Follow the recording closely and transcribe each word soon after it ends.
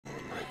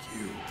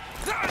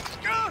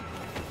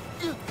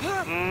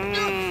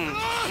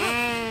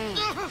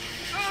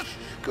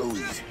Go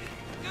easy.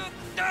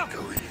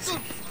 Go easy.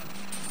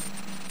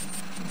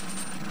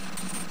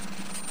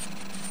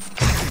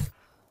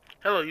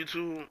 Hello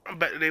YouTube, I'm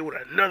back today with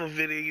another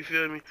video, you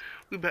feel me?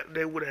 We back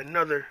today with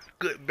another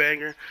good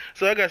banger.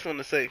 So I got something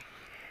to say.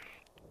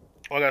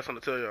 I got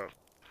something to tell y'all.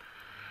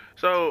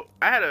 So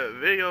I had a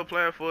video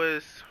planned for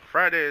this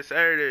Friday and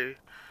Saturday,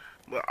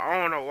 but I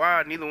don't know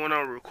why neither one of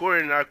them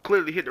recording. I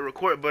clearly hit the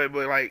record button,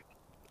 but like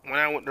when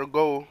I went to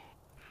go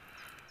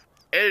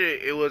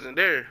edit, it wasn't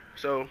there.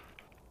 So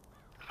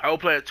I was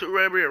playing 2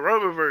 Rabbit and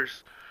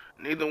Rumbleverse.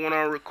 Neither one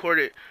of them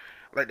recorded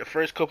like the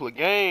first couple of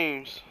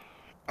games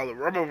of the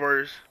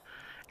Rumbleverse.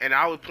 And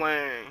I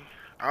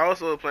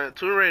also was playing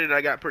Tomb Raider, and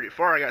I got pretty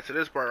far. I got to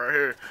this part right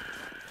here.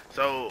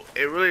 So,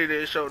 it really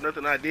didn't show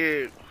nothing I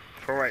did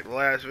from, like, the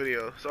last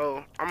video.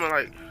 So, I'm gonna,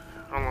 like,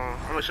 hold on.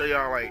 I'm gonna show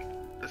y'all, like,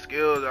 the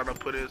skills I done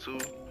put into.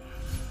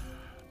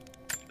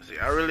 See,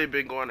 I really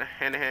been going to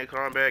hand-to-hand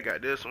combat.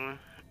 Got this one,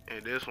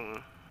 and this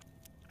one.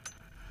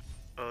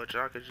 Oh,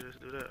 y'all could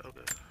just do that?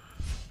 Okay.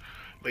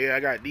 But, yeah, I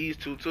got these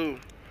two, too.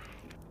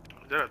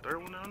 Is that a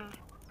third one down there?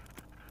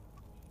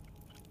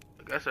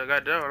 I guess I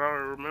got that one. I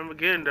don't remember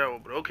getting that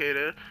one, but okay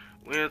then.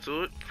 We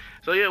into it.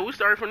 So yeah, we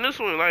started from this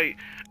one. Like,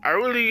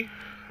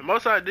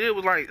 most I did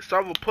was like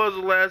solve a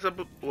puzzle last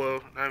episode.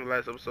 Well, not even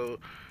last episode.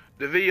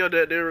 The video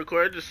that they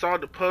recorded, I just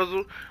solved the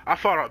puzzle. I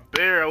fought a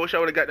bear. I wish I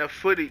would have got that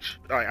footage.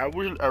 Like, I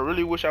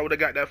really wish I would have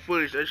got that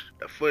footage.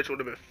 That footage would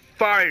have been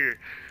fire.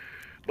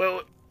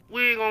 But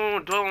we ain't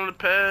gonna dwell on the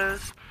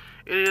past.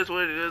 It is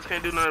what it is.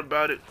 Can't do nothing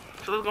about it.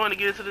 So let's go ahead and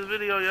get into this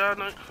video, y'all.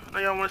 Now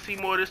y'all want to see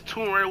more of this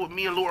Tomb Raider with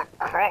me and Laura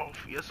Croft.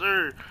 Yes,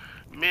 sir.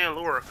 Me and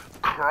Laura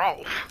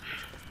Croft.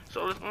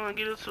 So let's go ahead and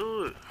get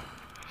into it.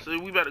 So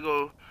we about to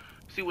go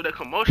see what that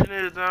commotion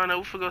is down there.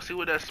 We finna go see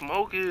what that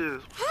smoke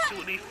is. See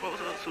what these folks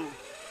up to.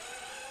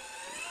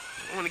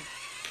 I want to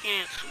get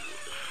into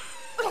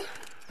it.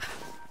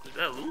 Is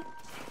that loot?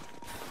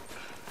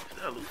 Is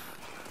that loot?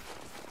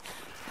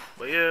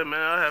 But yeah, man,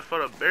 I had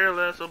fought a bear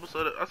last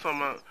episode. I'm talking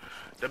about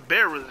the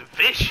bear was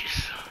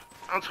vicious.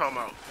 I'm talking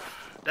about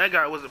that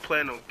guy wasn't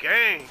playing no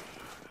game.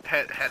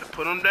 Had to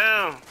put him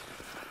down.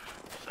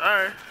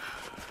 Sorry.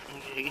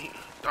 He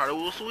thought it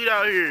was sweet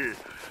out here.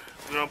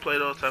 We don't play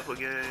those type of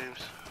games.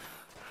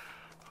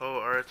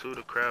 Hold R2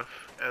 to craft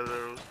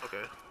arrows.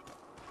 Okay.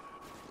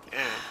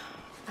 Yeah.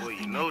 Well,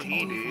 you know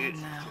he did.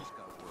 Just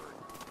got word.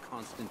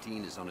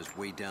 Constantine is on his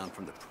way down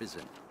from the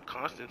prison.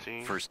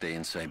 Constantine. First day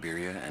in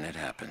Siberia, and it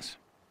happens.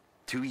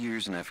 2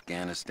 years in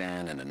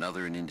Afghanistan and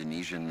another in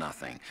Indonesia,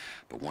 nothing.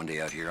 But one day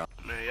out here,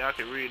 Man, y'all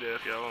can read that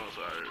if y'all want,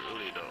 so I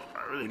really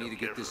don't. we need to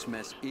get this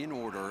mess in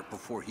order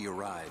before he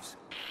arrives.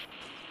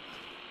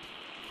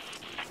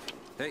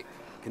 Hey,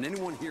 can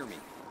anyone hear me?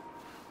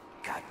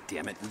 God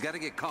damn it, we gotta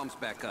get comms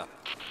back up.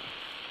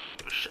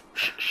 Shut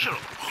up.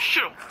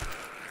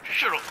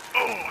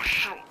 Oh,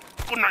 shut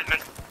up. Good night,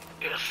 night.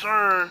 Yes,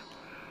 sir.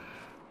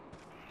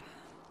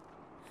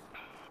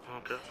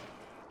 Okay.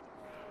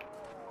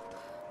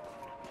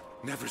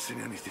 Never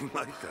seen anything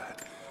like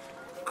that.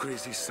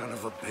 Crazy son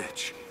of a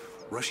bitch.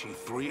 Rushing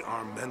 3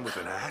 armed men with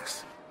an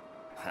axe?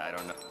 I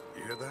don't know.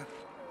 You hear that?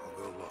 I'll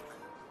go look.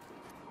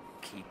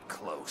 Keep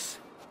close.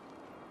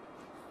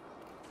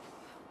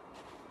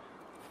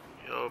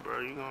 Yo, bro,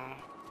 you gonna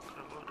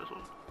go this way?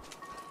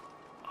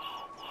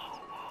 Oh,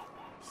 whoa.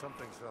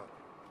 Something's up.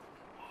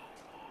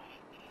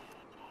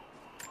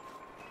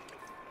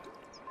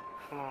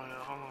 Hold on,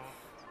 y'all, hold on.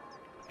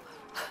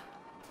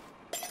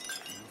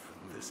 Move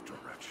from this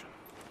direction.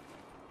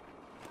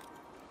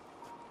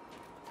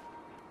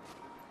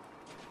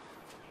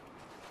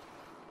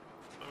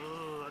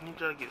 I need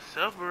y'all to get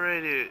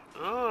separated.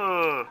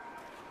 Ugh.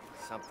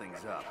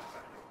 Something's up.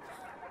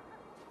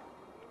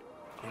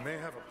 We may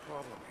have a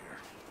problem here.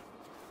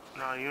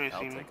 Nah, you ain't I'll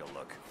see me. take a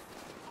look.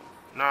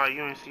 Nah,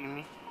 you ain't see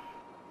me.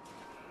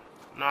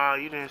 Nah,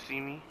 you didn't see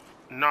me.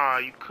 Nah,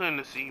 you couldn't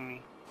have seen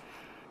me.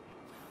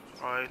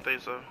 Oh, I didn't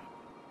think so.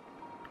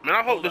 Man,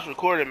 I hope this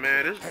recorded,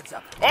 man. This. Heads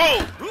up.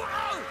 Oh!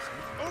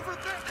 Over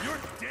there! You're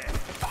dead!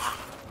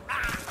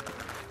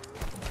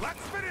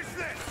 Let's finish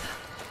this!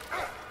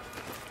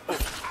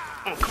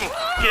 Oh, come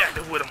on. Get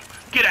active with him.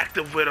 Get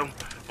active with him.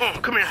 Oh,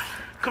 come here.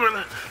 Come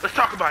here. Let's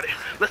talk about it.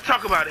 Let's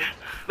talk about it.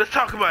 Let's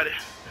talk about it.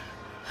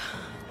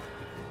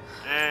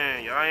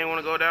 Man, y'all ain't want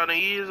to go down the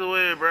easy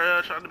way, bro.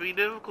 Y'all trying to be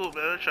difficult,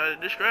 man. Trying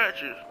to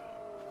distract you.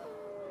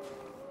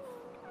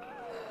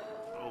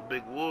 Oh,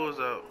 big wolves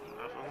out.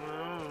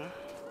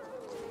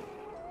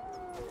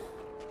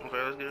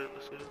 Okay, let's get into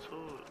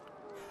it.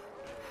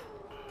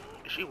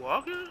 Is she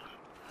walking?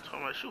 I'm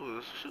talking about she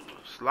was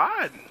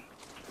sliding.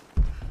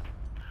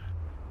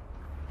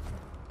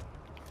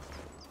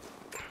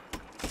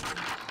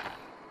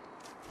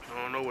 I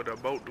don't know what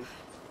that boat do.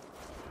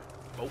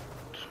 Boat.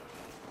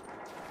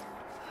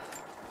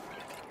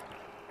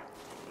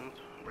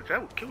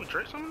 Can we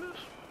drink some of this?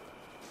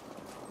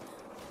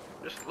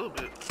 Just a little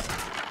bit.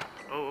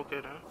 Oh,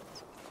 okay then.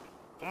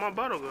 Where'd my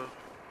bottle go?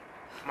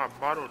 My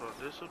bottle done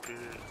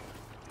disappeared.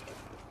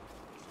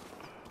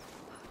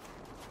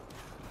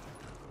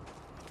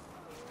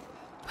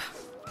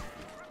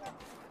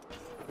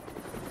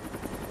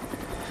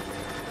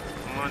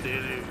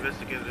 did it.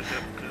 Investigate the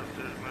ship.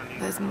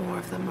 There's more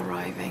of them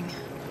arriving.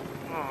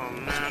 Oh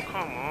man,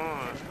 come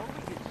on.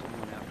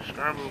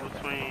 Struggle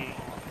between.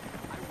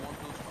 I want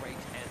those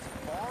crates as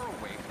far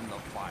away from the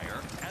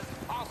fire as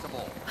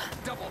possible.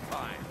 Double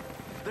time.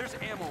 There's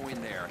ammo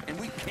in there, and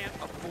we can't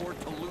afford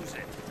to lose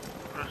it.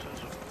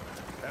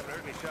 Haven't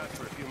heard any shots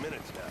for a few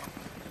minutes now.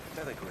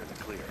 I think we're in the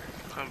clear.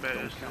 Combat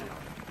is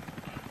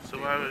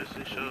survivors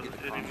to show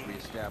enemy.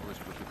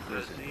 Reestablished with the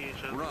Let's prison. see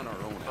each other. We're on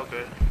our own.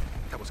 Okay.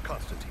 That was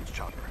Constantine's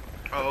chopper.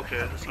 Oh,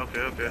 okay.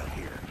 Okay.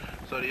 Here.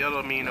 So the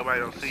yellow mean nobody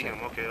don't see him.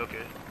 Okay.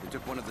 We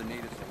took one of the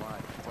natives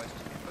alive to question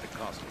him, but it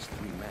cost us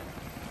 3 men.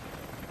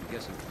 I'm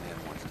guessing the man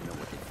wants to know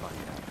what they find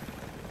out.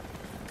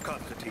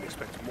 Constantine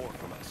expects more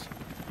from us.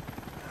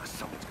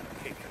 Someone's gonna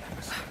pay for that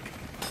mistake.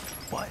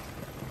 What?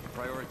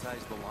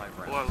 Prioritize the live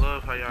rounds. Oh, I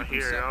love how y'all Keep them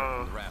here, separate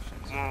y'all. from the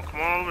rations.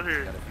 Come on over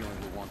here. Got a feeling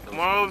we'll want those Come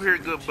on over here,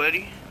 good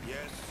buddy.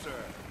 Yes,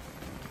 sir.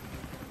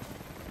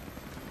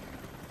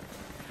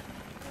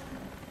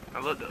 I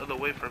look the other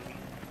way from me.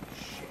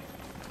 Shit.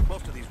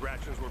 Most of these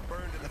rations were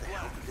burned in the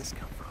flash. Where did this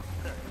come from?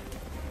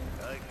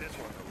 I think this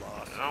one's a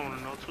loss. I want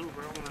to know too,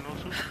 bro. I want to know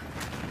too.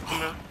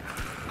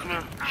 Come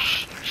here.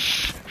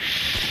 Shh.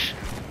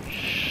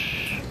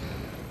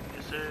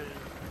 Yes, sir.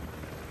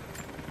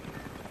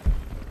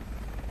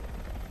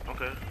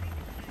 Okay.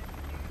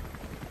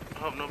 I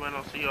hope nobody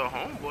don't see your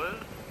homeboy.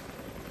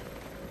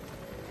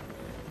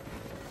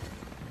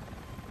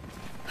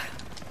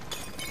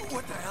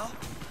 What the hell?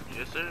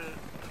 Yes, sir.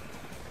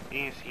 He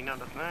ain't see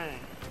nothing.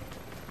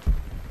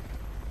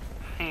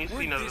 He ain't see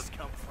Where'd nothing. this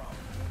come from?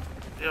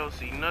 They don't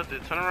see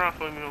nothing. Turn around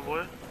for me, my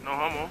boy. No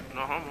homo.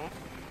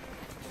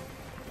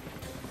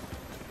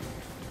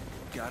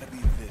 Gotta be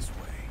this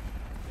way.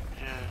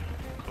 Yeah.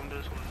 Come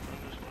this way.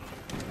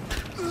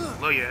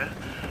 Look yeah.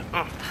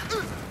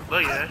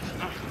 Look yeah.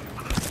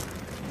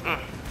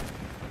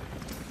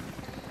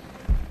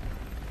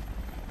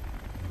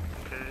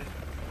 Okay.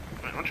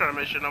 Man, I'm trying to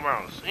make sure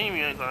nobody don't see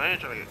me. I ain't trying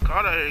to get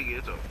caught out here and get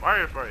into a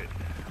firefight.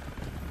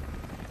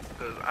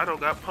 Cause I don't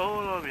got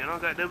pole on me. I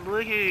don't got that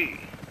blinky.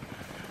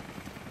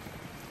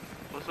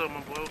 What's up,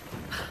 my boy?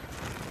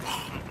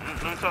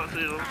 Let me talk to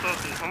you.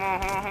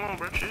 Hold on,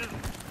 bro. Chill.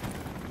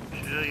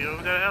 You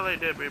don't gotta act like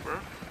that, baby, bro.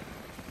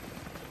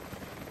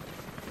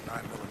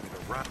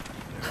 9mm round.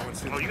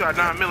 Oh, you got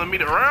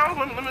 9mm rounds?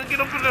 Let me get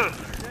up in there.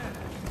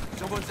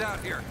 Someone's out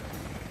here.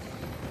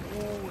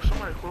 Ooh,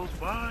 somebody close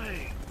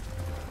by.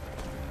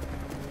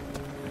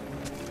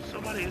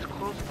 Somebody is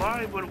close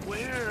by, but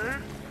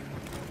where?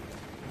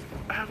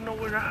 I have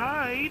nowhere to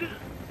hide.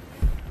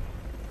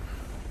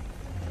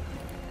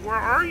 Where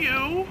are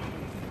you?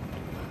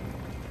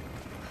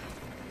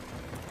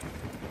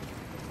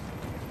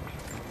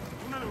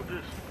 What do I do with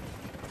this?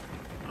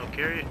 Oh,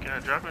 carry it. Can I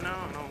drop it now?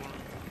 I don't want to.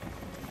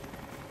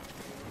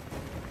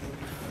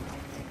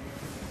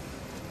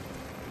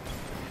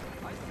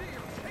 I see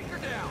him. Take her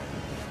down.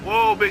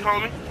 Whoa, big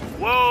homie.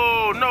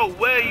 Whoa, no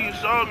way you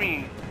saw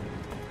me.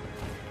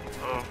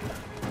 Oh,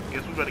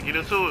 guess we better get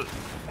into it.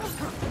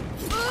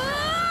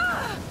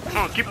 Come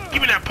on, give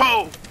me that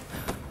pole.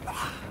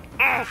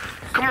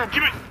 Come on,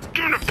 give me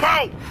the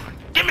pole.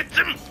 Give it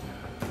to me.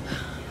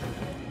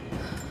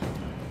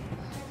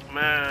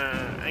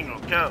 Man, ain't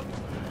gonna count.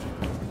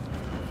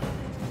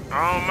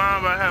 I don't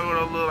mind about having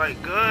a little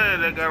like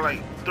gun that got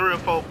like 3 or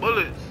 4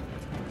 bullets.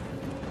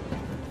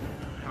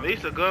 At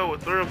least a gun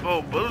with 3 or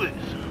 4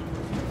 bullets.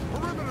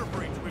 Perimeter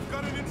breach. We've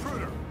got an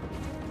intruder.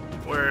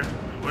 Where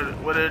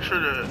the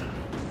intruder at?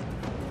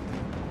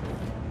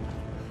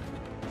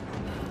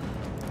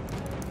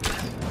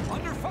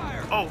 Under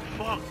fire. Oh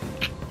fuck.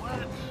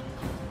 What?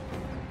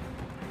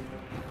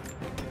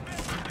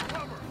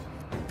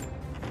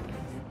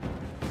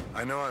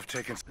 I know I've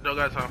taken... Don't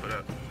got time for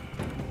that.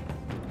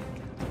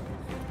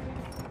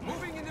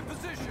 Moving into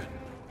position.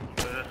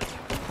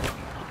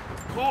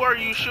 Who are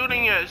you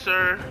shooting at,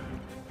 sir?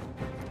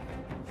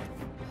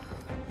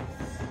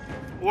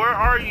 Where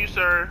are you,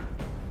 sir?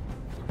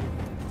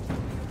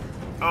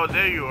 Oh,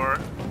 there you are.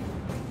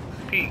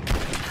 Peek.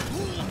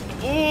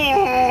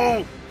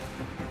 Ooh!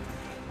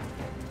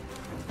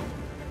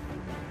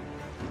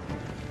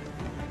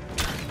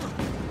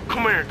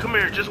 Come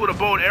here, just with a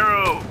bow and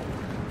arrow.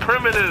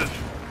 Primitive.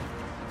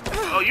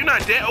 Oh, you're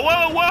not dead.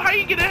 Whoa, how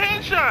you get a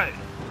headshot?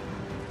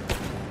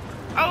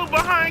 I was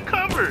behind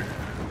cover.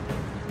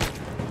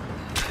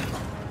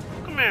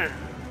 Come here.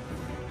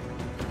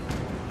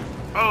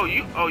 Oh,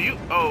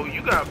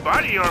 you got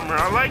body armor.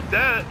 I like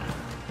that.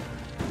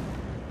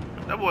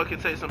 That boy can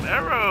take some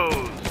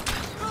arrows.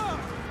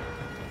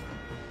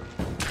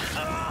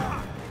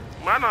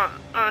 Why not?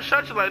 I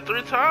shot you like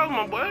 3 times,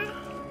 my boy.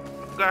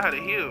 I forgot how to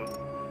heal.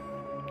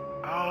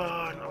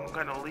 Oh, no, I don't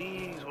got no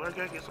leaves. Where I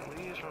gotta get some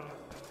leaves from?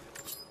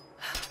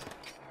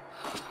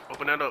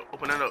 Open that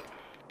up.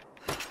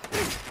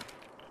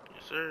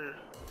 Yes, sir.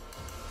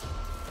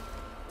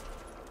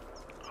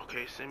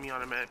 Okay,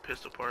 semi-automatic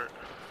pistol part.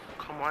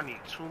 Come on, I need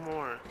 2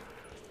 more.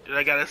 Dude,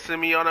 I got a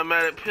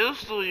semi-automatic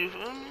pistol, you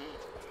feel me?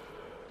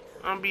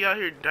 I'm gonna be out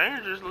here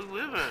dangerously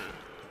living.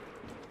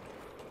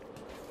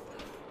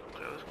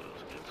 Okay, let's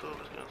get into it.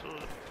 Let's get into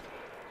it.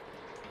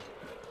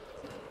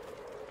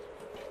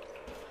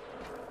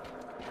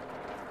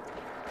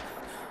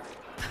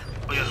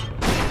 Oh yeah.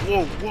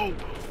 Whoa, whoa,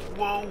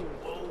 whoa,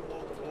 whoa,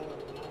 whoa,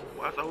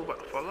 whoa. I thought we were about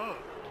to fall off.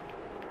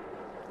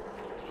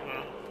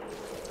 Yeah.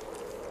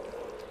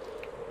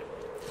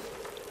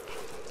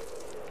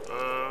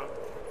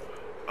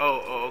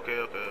 Oh, okay.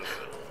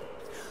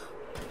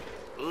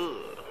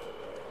 Ugh.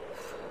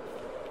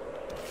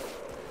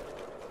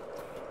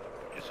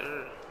 Yes,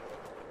 sir.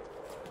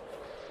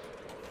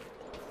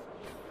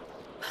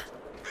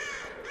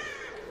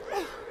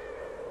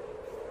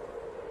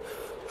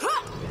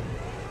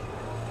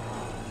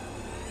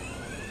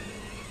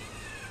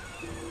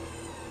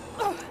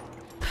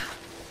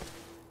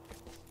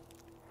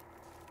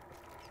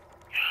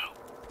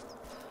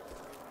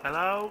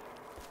 Hello?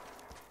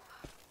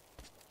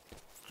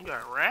 You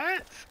got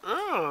rats?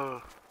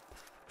 Ugh.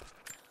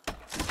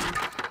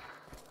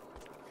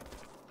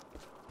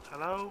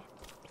 Hello?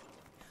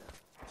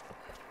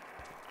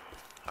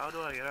 How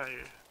do I get out of here?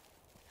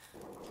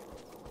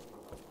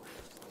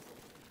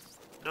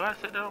 Do I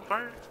set that on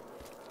fire?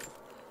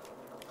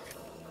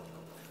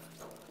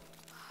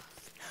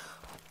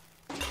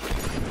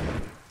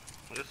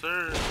 Yes,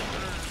 sir. Yes,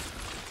 sir.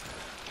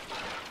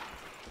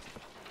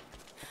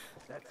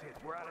 That's it.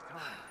 We're out of time.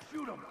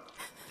 Shoot him.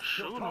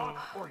 Shoot him.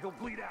 Or he'll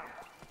bleed out.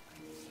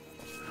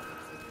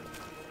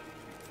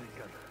 Think I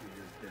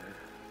fear dead.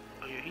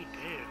 Oh yeah, he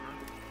dead,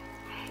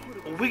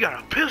 bro. Oh, we got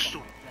a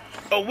pistol.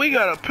 Oh, we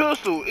got a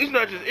pistol. It's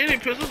not just any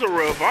pistol, it's a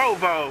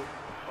revolver.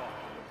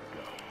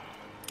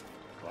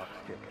 Clock's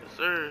ticking. Yes,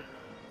 sir. You're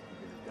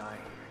gonna die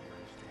here, you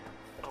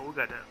understand? Oh, we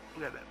got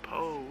that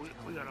pole.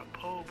 We got a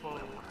pole.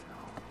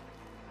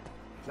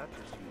 Not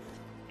just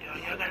you. Yo,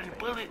 y'all got any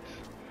bullets?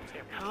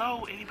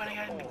 Hello, anybody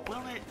got any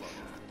bullets?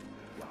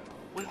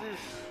 What's this?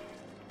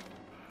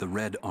 The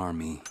Red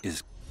Army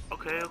is...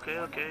 Okay,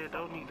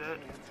 don't need that.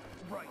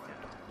 Right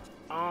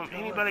now.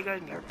 Anybody got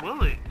any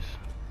bullets?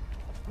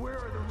 Where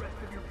are the rest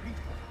of your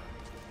people?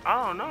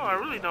 I don't know, I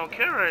really don't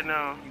care right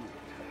now.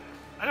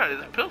 I got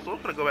this pistol,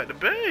 I'm gonna go back to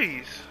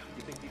base.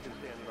 You think you can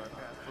stand in our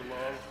path for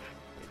long?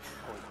 It's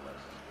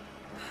pointless.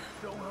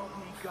 So help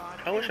me God.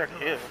 I wish I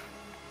could hear.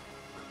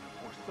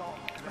 Or Saul.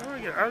 How do I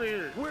get out of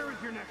here? Where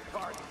is your next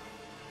target?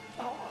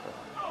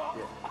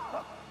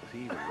 Is he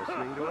even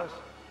listening to us?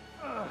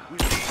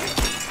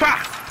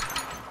 Bah!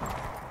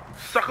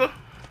 Sucker!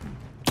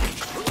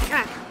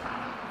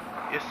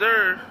 Yes,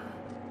 sir.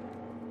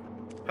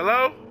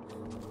 Hello?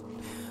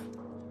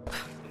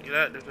 Get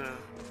out there, man.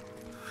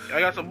 I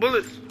got some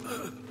bullets.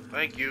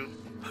 Thank you.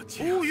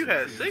 Ooh, you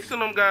had 6 of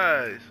them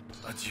guys.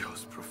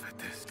 Adios,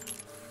 prophetes.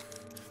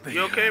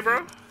 You okay,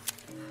 bro?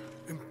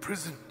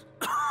 Imprisoned.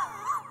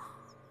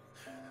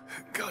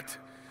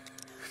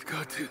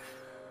 Got to.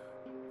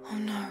 Oh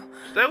no.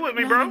 Stay with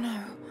me, No, bro.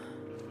 no.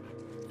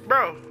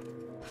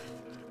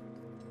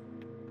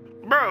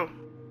 Bro.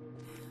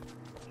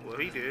 Well,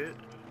 he did.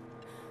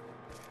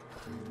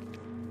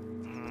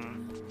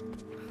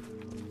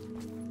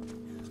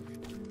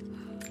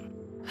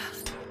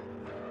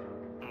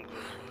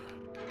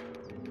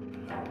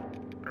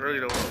 I really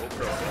don't want to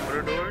open up the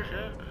other doors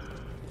yet.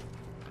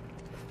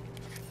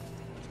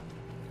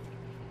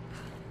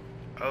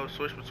 Oh,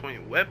 switch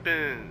between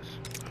weapons.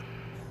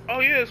 Oh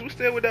yes, we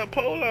stay with that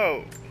pole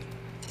out.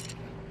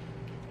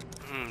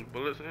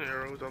 Bullets and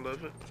arrows, I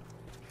love it.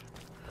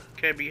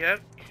 Can't be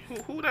happy.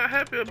 Who not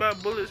happy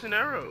about bullets and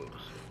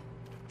arrows?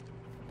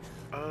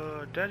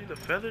 Daddy the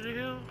feather the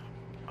hill?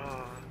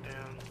 Oh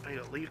damn, I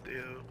need to leave the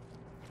hill.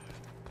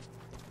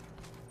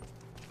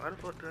 Why the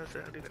fuck did I say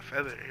I need a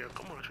feather the hill?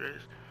 Come on,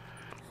 Trace.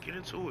 Get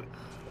into it.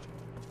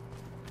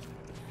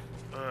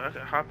 I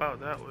can hop out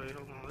that way.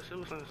 Hold on, let's see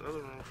what's in this other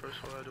room first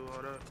before I do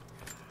all that.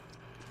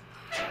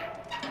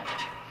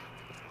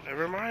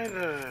 Never mind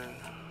then.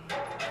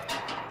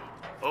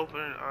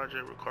 Open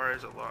object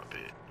requires a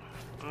lockpick.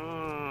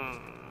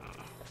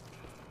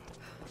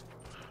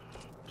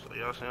 So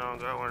y'all say I don't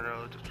got one of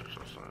those. That's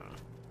what I'm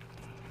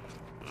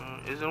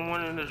saying. Isn't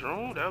one in this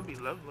room? That would be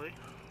lovely.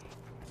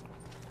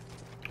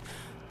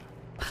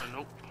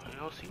 Nope. It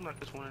don't seem like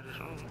it's one in this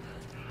room.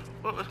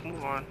 Well, let's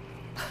move on.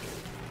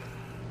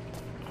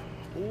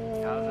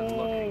 Ooh. How's it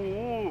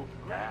looking?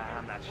 Nah,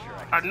 I'm not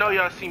sure. I know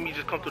y'all see me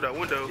just come through that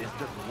window. This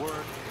doesn't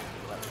work.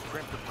 We'll have to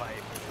crimp the pipe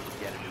and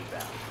get a new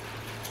valve.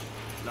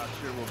 Not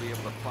sure we'll be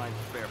able to find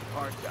spare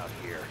parts out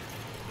here.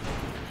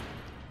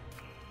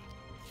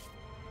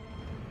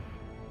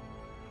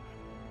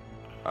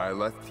 I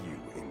left you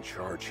in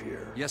charge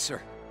here. Yes,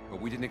 sir.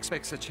 But we didn't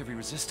expect such heavy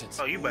resistance.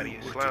 Oh, you better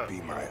get You were slapped. to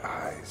be my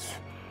eyes.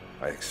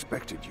 I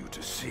expected you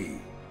to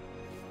see.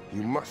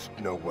 You must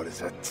know what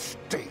is at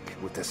stake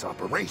with this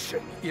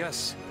operation.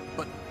 Yes,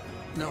 but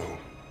no.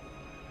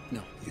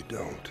 No. You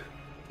don't.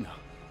 No.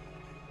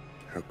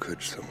 How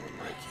could someone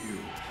like you?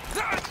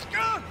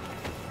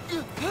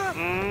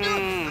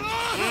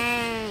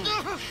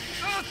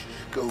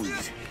 Go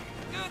easy.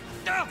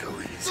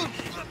 Go easy.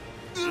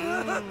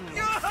 Don't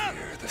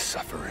fear the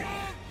suffering.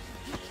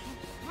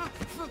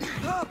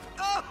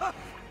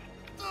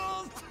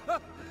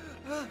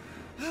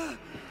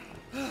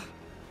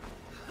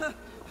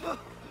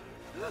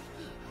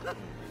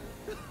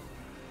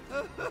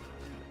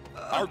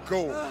 Our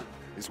goal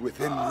is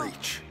within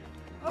reach,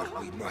 but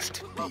we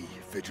must be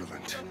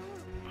vigilant.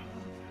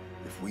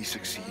 If we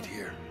succeed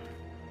here,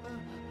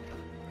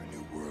 a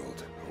new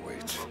world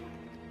awaits.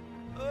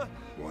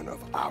 One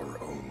of our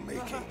own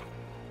making.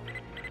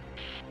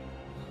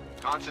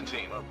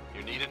 Constantine,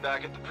 you're needed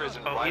back at the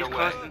prison Oh, right he's away.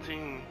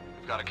 Constantine.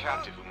 We've got a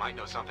captive who might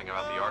know something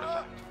about the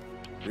artifact.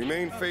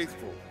 Remain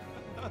faithful.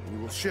 We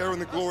will share in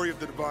the glory of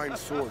the divine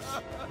source.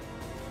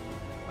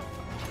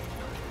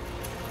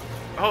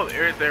 I hope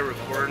everything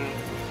recording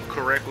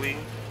correctly.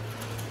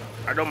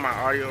 I know my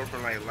audio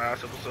from like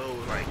last episode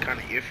was like kind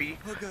of iffy.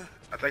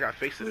 I think I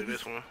fixed it in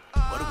this one.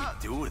 What do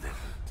we do with him?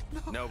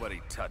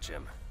 Nobody touch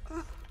him.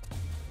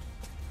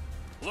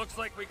 Looks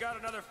like we got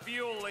another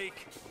fuel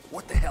leak.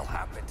 What the hell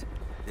happened?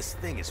 This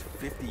thing is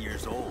 50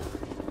 years old.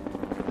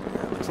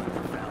 Yeah, looks like the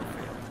valve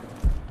failed.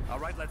 All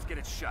right, let's get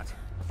it shut.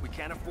 We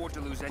can't afford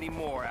to lose any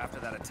more after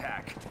that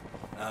attack.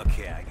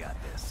 Okay, I got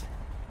this.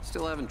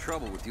 Still having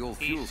trouble with the old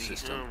fuel Easy.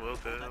 system. Oh,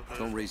 okay.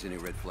 Don't raise any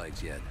red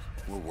flags yet.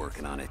 We're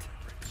working on it.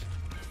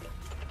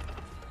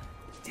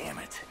 Damn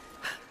it.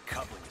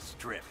 Coupling is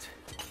stripped.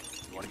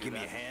 You want to give me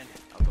a hand?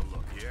 I'll go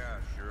look. Yeah,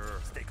 sure.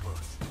 Stay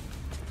close.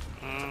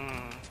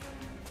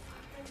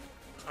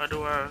 How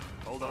do I?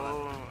 Hold on.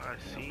 Oh, I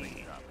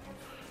see.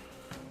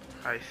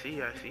 I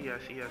see.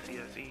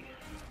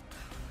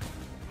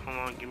 Hold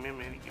on, give me a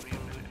minute. Came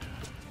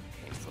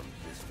from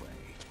this way.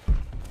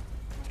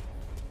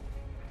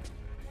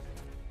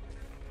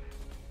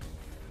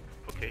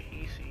 Okay,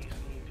 he sees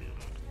me too.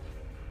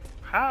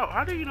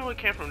 How do you know it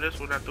came from this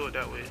when I threw it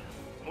that way?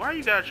 Why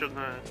you got your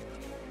gun?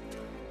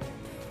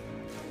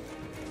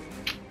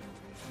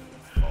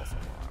 False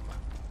alarm.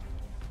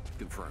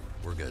 Confirmed.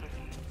 We're good.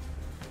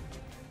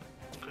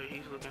 Okay,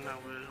 he's looking that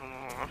way. Hold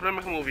on. I'm finna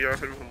make a move, y'all. I'm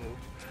finna make a move.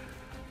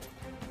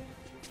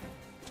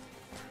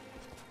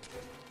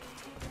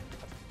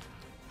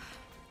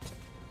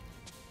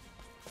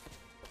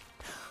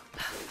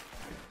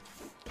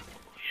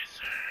 Yes,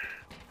 sir.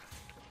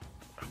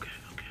 Okay.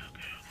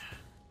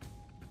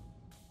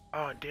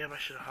 Oh, damn, I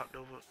should have hopped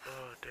over.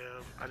 Oh,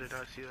 damn. I did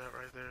not see that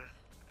right there.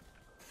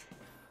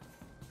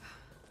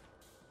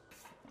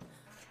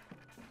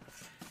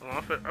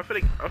 Hold on, I'm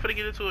finna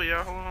get into it,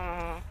 y'all. Hold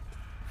on.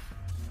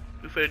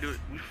 We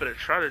finna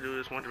try to do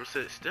this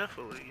 100%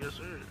 stealthily. Yes,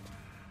 sir.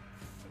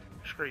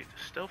 Straight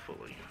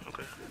stealthily.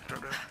 Okay,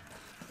 drop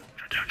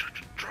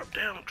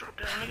down. Drop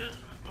down, nigga.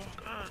 Oh my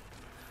god.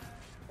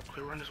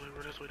 Okay, run this way.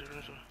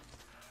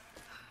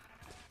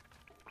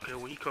 Okay,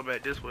 when he come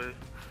back this way,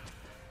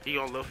 he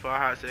gonna look for a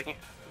hot second.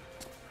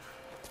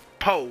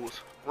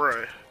 Pose.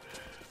 Run.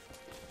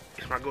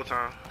 It's my go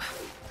time.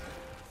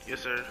 Yes,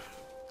 sir.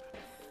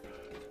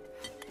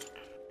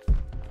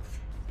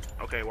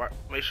 Okay,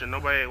 make sure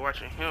nobody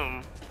watching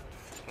him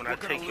when I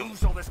take him.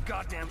 Lose all this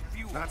goddamn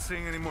fuel. Not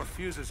seeing any more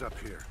fuses up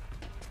here.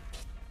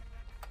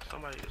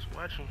 Somebody is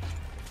watching.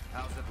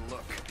 How's it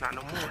look? Not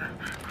no more.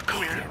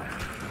 Come here.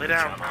 Lay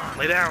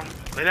down.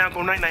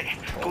 Go night night.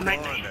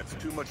 That's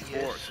too much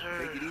Yes, force.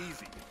 sir. Take it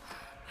easy.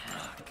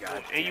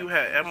 God. And you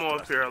had ammo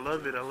up here. I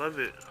love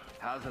it.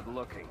 How's it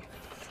looking?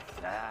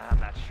 I'm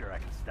not sure I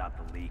can stop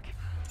the leak.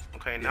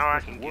 Okay, now I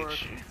can Work.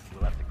 get you.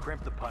 We'll have to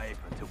crimp the pipe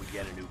until we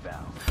get a new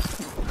valve.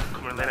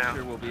 Come here, lay down.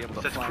 Sure we'll be able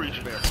to That's a find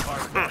creature. the spare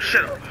part. Oh,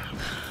 shut up.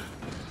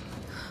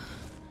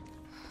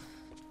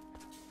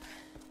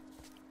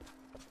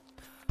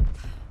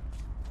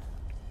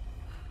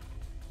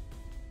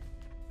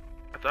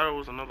 I thought it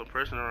was another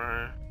person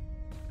around here.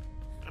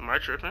 Am I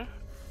tripping?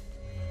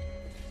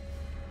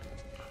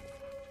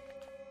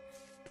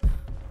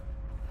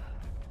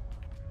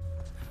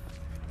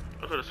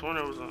 I could have sworn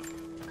there was a...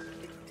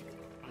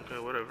 Okay,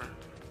 whatever.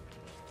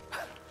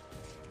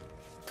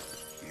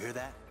 You hear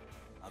that?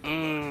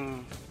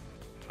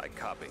 I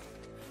copy. I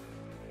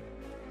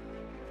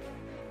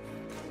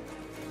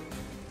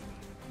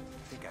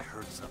think I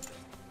heard something.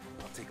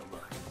 I'll take a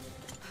look.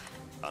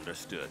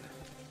 Understood.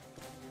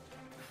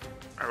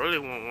 I really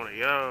want one of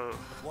y'all.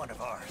 One of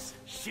ours.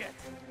 Shit.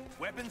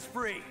 Weapons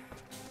free.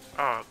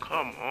 Oh,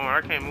 come on.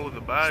 I can't move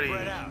the body.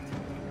 Spread out.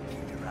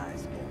 Keep your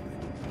eyes open.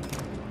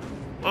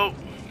 Whoa.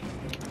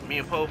 Me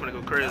and Poe finna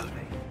go crazy.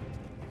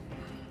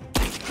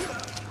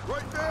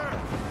 Right there!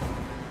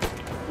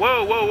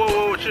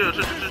 Whoa. Chill.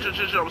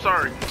 I'm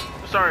sorry.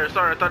 I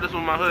thought this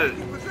was my hood.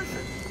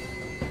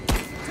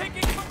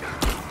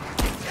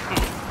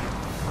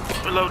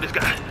 Reload this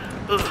guy.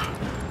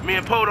 Ugh. Me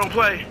and Poe don't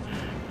play.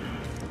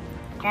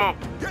 Come on.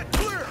 Get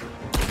clear!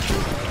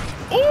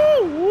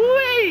 Ooh,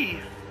 wait.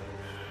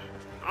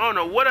 I don't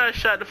know what I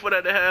shot for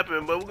that to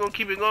happen, but we're gonna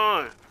keep it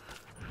going.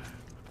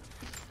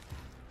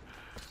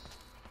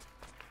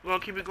 My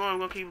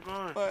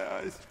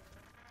eyes.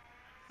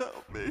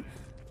 Help me.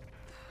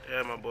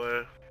 Yeah, my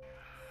boy.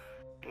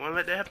 Won't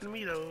let that happen to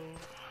me though.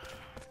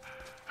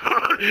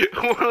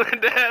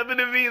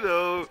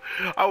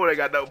 I would've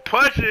got no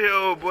punch in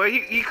him, boy.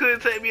 He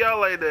couldn't take me out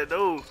like that,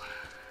 though.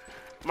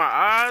 My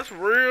eyes, for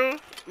real?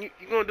 You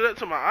gonna do that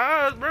to my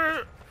eyes,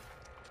 bro?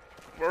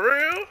 For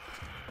real?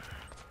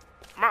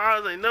 My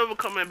eyes ain't never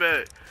coming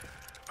back.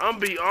 I'm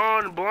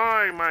beyond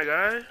blind, my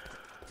guy.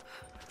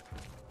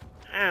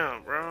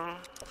 Damn, bro.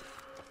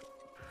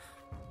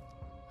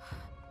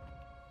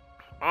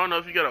 I don't know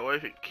if you got a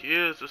wife and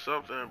kids or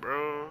something,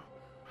 bro.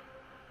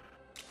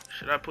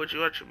 Should I put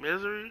you out your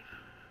misery?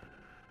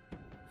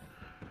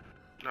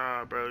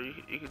 Nah, bro.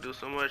 You can do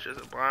so much as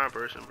a blind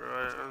person,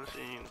 bro. I've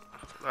seen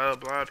a lot of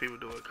blind people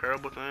do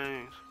incredible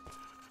things.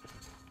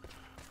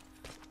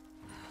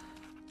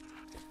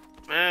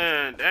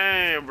 Man,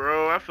 damn,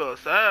 bro. I felt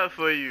sad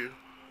for you.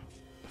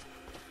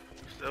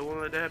 Still won't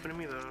let that happen to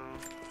me, though.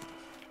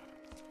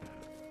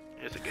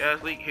 It's a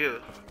gas leak here.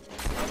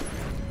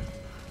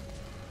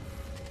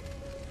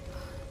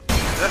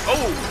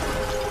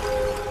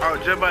 Oh,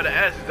 jump by the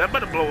ass. Is that about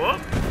to blow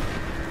up?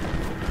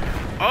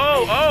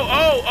 Oh.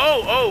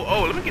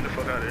 Let me get the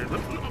fuck out of here.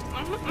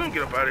 Let me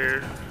get up out of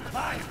here.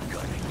 I'm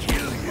gonna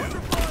kill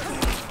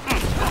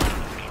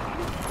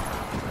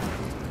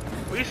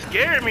you. You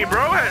scared me,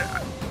 bro.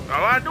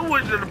 All I do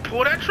was to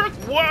pull that truck.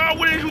 Wow,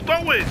 what did you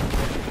throw it?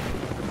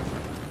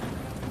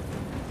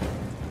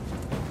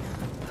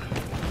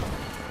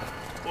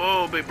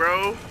 Whoa, big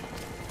bro.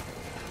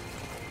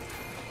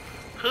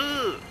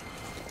 Huh.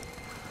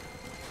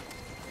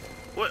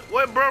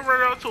 What bro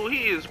run out to?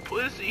 He is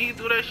pussy. He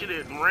threw that shit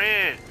and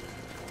ran.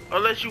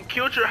 Unless you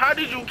killed your. How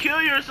did you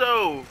kill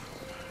yourself?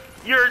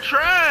 You're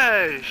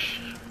trash.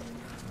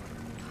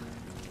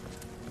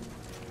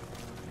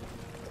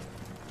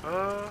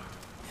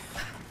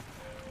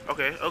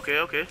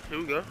 Okay. Here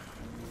we go.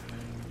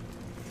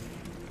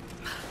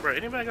 Bro,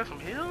 anybody got some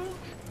heals?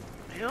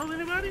 Heals,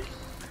 anybody?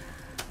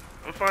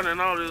 I'm finding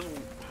all this.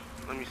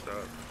 Let me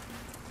stop.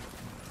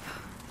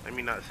 Let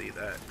me not see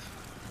that.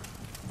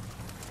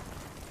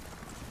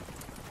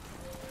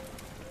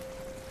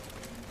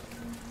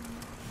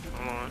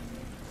 Hold on.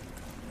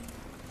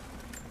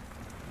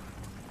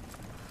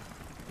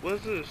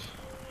 What's this?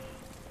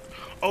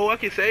 Oh, I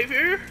can save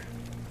here?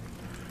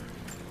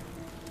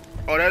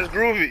 Oh, that's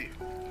groovy.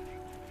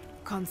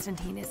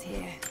 Constantine is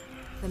here.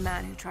 The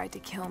man who tried to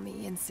kill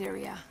me in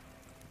Syria.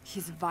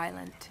 He's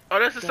violent. Oh,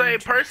 that's the same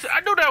person?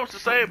 I knew that was the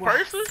same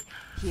person.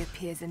 He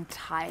appears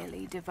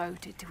entirely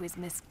devoted to his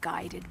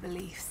misguided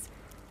beliefs.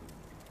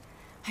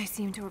 I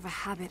seem to have a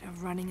habit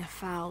of running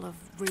afoul of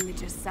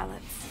religious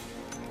zealots.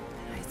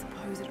 I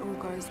suppose it all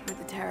goes with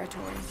the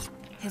territory.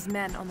 His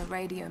men on the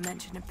radio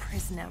mention a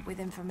prisoner with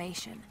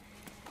information.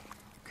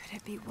 Could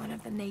it be one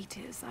of the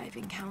natives I've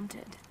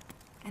encountered?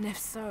 And if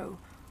so,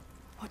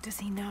 what does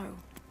he know?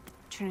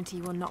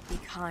 Trinity will not be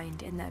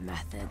kind in their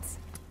methods.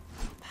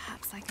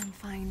 Perhaps I can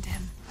find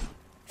him.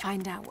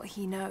 Find out what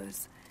he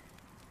knows.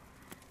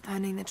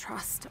 Earning the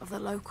trust of the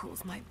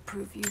locals might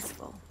prove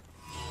useful.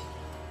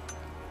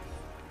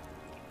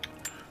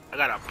 I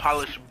got a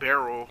polished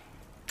barrel.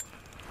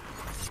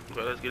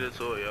 Okay, let's get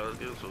into it, y'all. Let's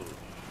get into it.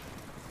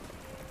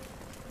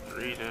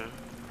 Reading.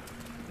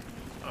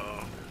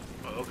 Oh,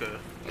 okay.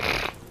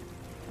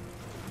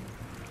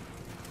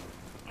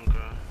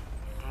 Okay.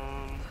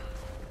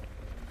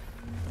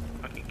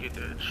 I can get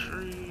that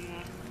tree.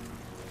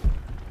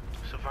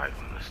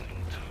 Survival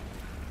instinct.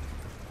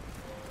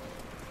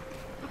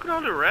 Look at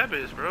all the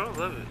rabbits, bro. I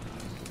love it.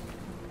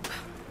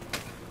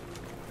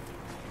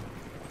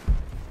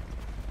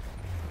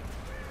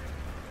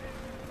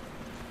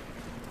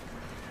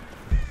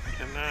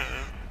 And that.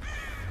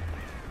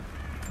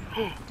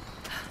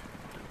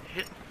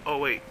 Hit. Oh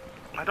wait,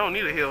 I don't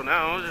need a heal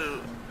now.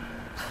 Just...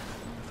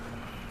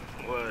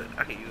 What?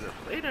 I can use it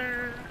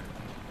later.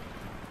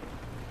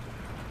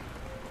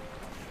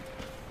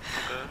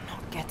 Okay.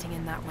 Not getting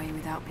in that way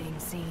without being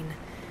seen.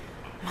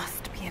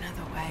 Must be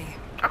another way.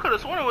 I could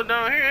have sworn it was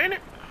down here, ain't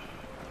it?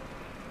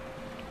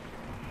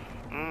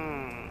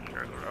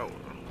 Gotta go that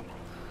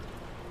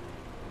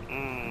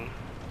way.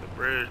 The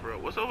bridge, bro.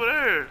 What's over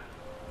there?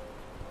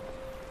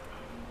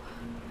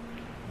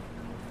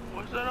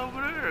 What's that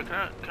over there?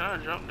 Can I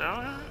jump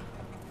down here?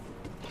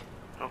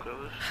 Okay,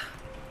 let's.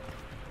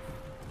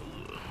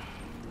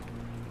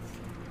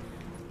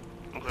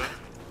 Okay.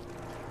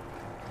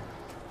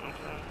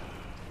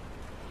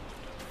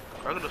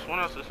 I could have sworn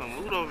I saw some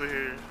loot over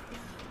here.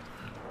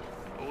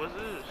 But what's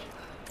this?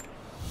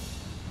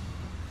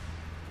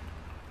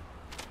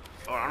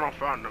 Oh, I don't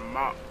find the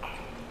mop.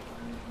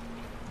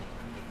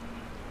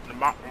 The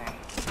mop one.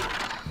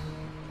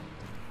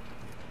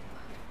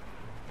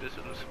 This is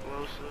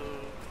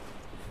explosive.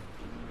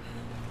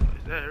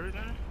 Is that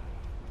everything?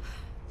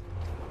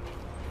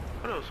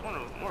 What else? One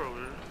more over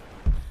here.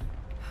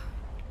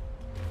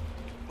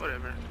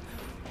 Whatever.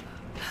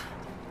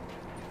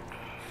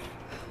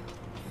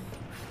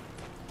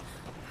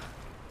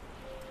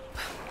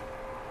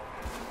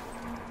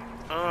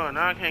 Oh,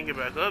 now I can't get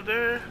back up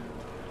there?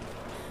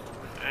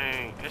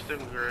 Dang,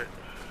 instant regret.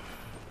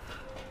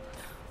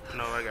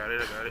 No, I got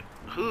it.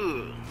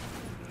 Huh.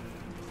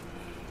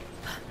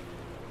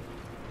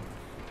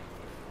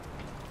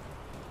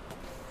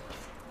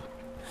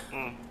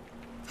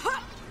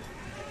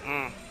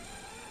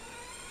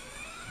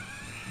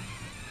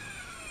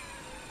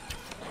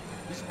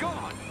 He's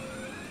gone.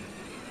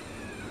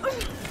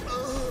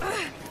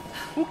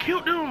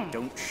 killed them.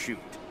 Don't shoot.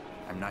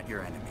 I'm not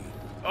your enemy.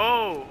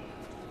 Oh.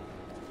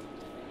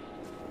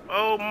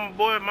 Oh, my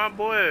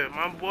boy.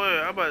 I'm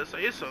about to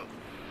say it's a...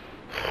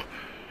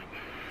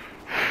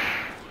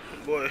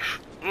 Boy.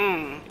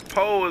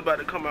 Poe is about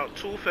to come out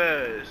too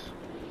fast.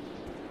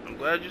 I'm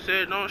glad you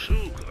said don't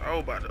shoot, because I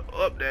was about to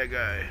up that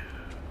guy.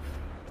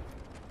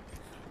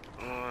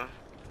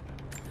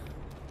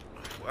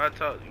 I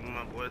told you,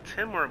 my boy,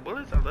 10 more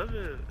bullets. I love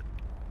it.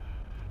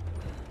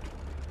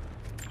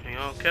 Hang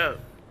on, cap.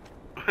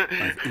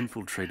 I've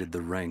infiltrated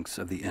the ranks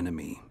of the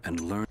enemy and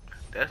learned.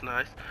 That's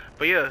nice.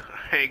 But yeah,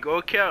 ain't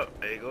go cap.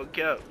 I'm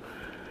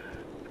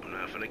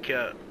not finna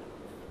cap.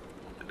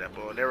 That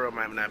bow and arrow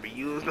might not be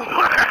used no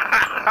more.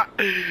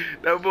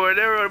 That bow and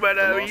arrow might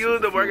not be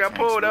used no more. I got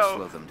pulled out.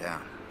 Slow them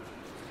down.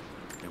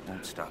 It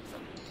won't stop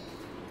them.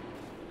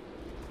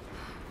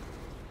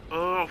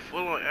 Oh, I'm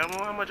full on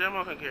ammo. How much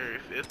ammo can I carry?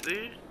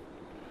 50?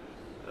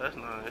 That's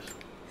nice.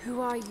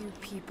 Who are you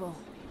people?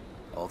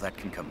 All that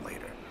can come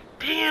later.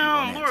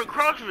 Damn, Lord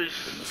Crossfish.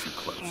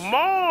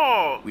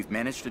 Small. We've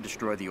managed to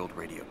destroy the old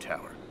radio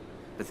tower,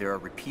 but there are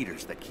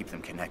repeaters that keep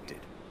them connected.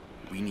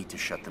 We need to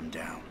shut them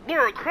down.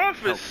 Lord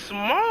Crossfish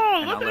small.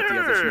 And Look I'll at let her.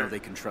 the others know they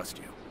can trust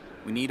you.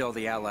 We need all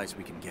the allies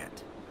we can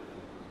get.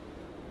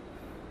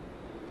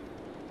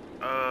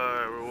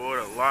 Reward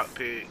a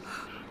lockpick.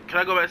 Can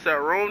I go back to that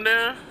room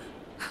there?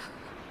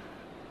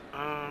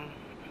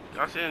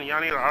 Y'all saying y'all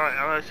need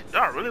allies?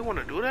 Y'all really want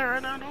to do that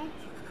right now, though?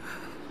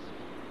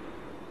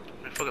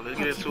 Man, fuck it, let's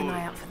get into it. Keep an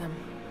eye out for them.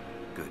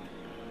 Good.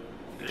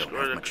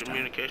 Destroy the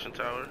communication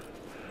tower.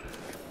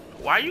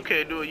 Why you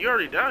can't do it? You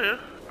already down here.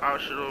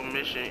 Optional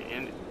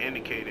mission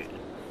indicated.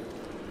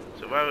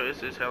 Survival is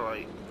this hell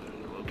like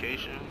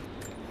location.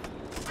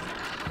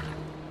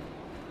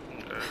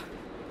 Okay.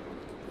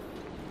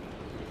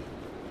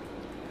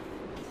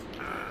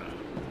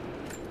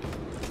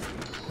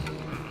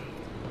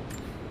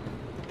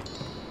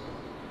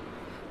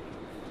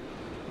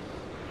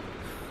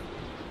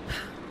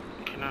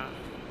 Can I?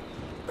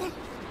 Okay.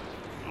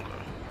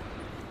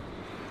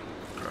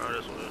 Crawl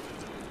this way.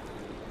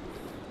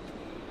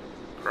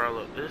 Crawl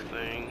up this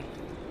thing.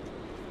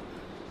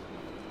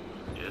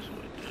 This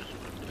way. This way.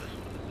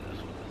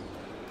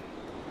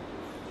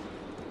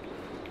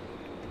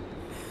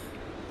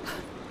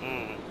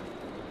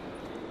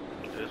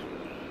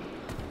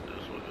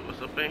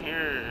 What's up in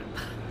here?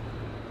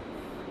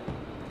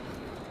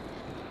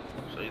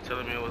 So you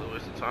telling me it was a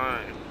waste of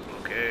time?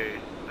 Okay,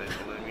 thanks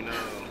for letting me know.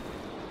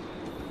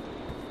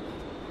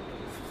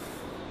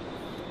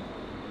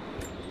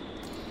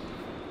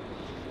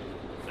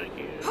 Thank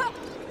you.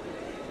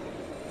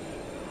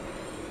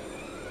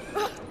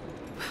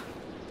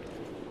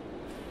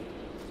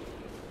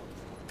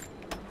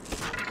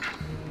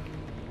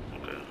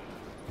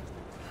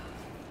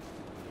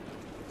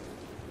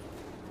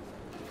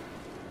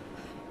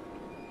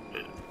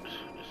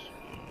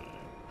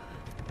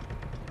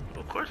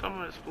 Of course I'm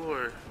gonna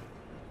explore.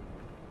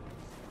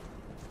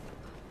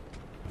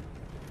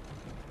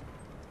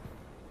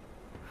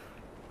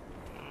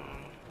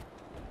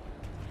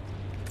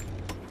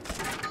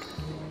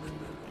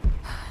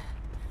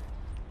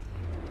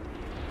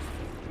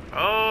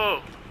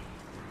 Oh!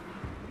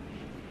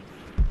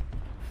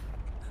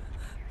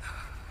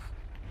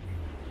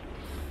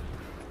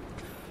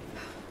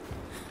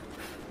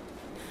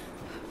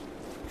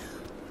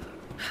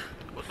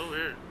 What's over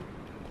here?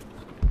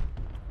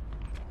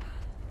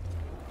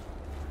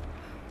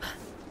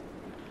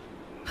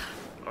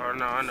 Oh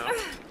no, I know.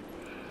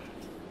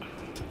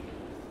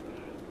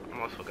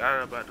 Almost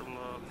forgot about them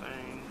little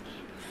things.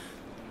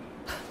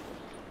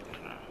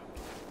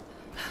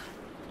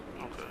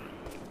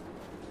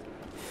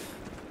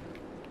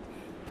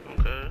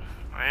 Okay.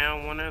 I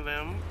am one of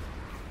them.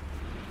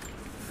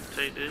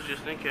 Take this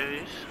just in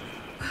case.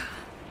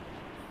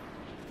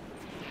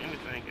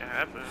 Anything can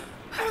happen.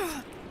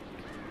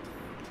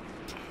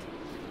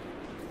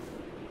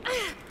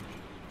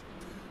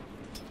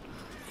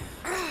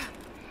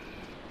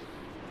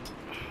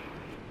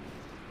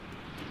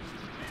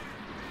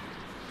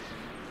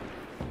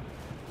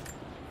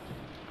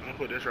 I'm gonna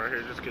put this right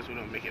here just in case we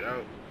don't make it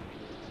out.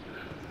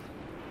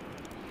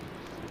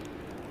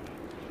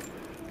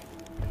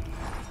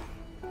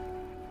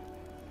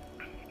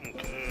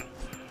 Okay.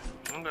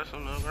 I got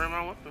something to upgrade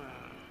my weapon.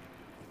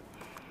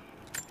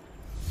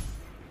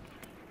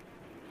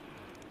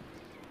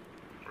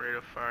 Rate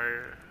of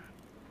fire.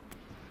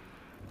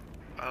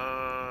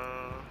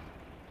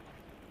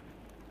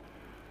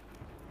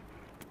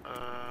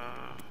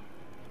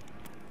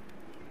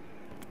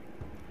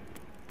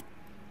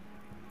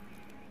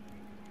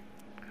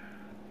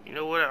 You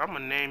know what? I'm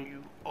gonna name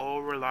you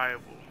All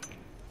Reliable.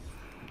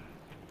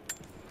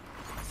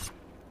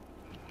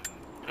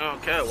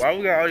 Okay, why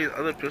we got all these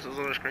other pistols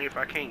on the screen if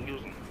I can't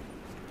use them?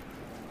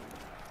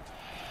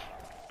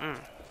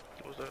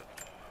 What's that?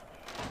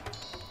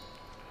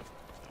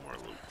 More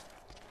loot.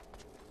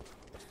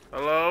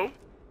 Hello?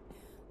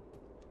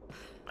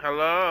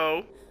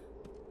 Hello?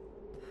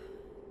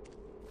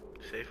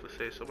 Safely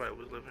say somebody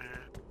was living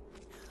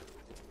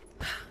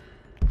here.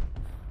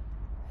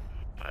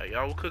 I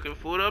Y'all were cooking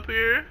food up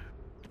here.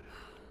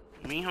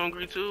 Me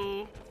hungry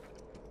too.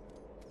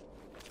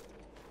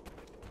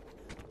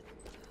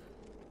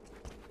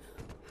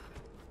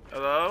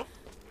 Hello?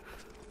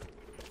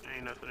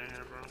 Ain't nothing in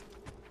here, bro.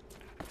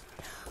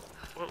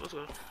 What? Let's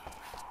go.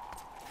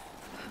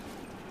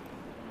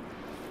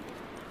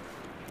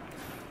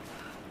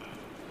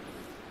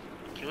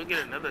 Can we get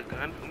another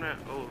gun from that?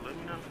 Oh, let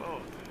me not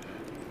fall.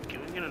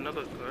 Can we get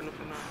another gun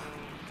from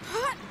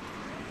that?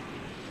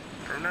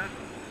 From that?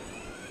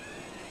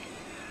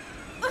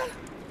 Okay.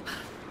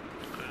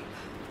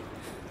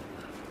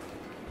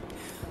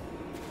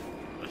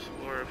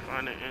 Explore,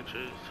 find an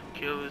interest,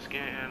 kill and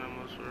scan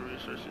animals for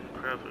research and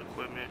craft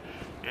equipment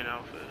and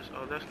outfits.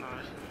 Oh, that's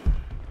nice.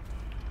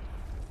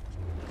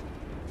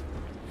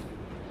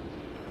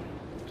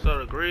 So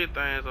the green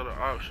things are the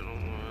optional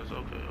ones. Okay,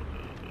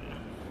 okay, okay.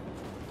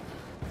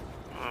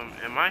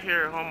 Am I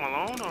here at home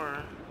alone,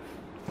 or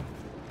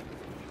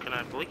can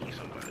I blicky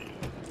somebody?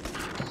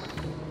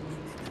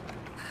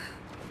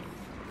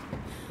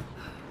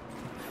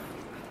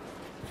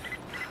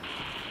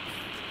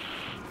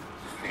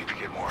 Need to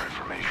get more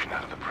information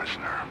out of the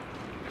prisoner.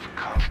 If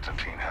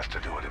Constantine has to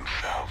do it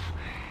himself,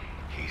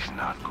 he's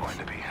not going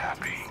to be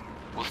happy.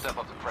 We'll step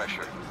up the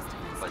pressure,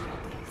 but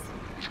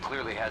he's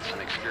clearly had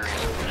some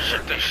experience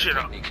Shut that shit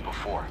up. techniques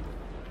before.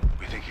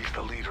 We think he's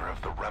the leader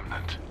of the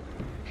Remnant.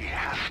 He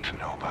has to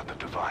know about the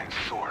divine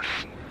source.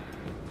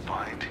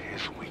 Find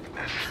his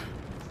weakness.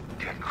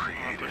 Get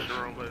creative. Push the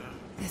wrong button.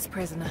 This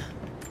prisoner.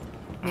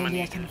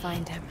 Maybe I can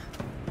find him.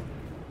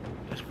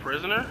 This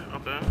prisoner?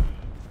 Okay.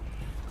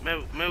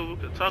 Maybe we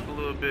could talk a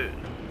little bit.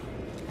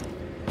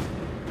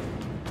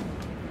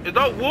 Is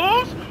that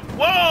wolves?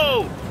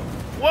 Whoa!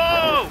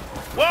 Whoa!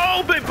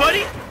 Whoa, big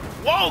buddy!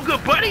 Whoa,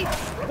 good buddy!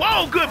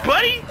 Whoa, good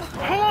buddy!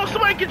 Hold on,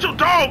 somebody get your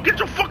dog! Get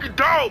your fucking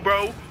dog,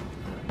 bro!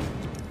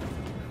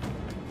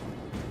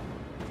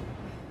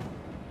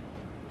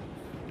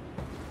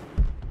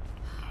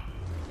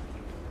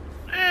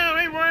 Damn,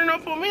 they running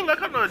up on me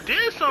like I done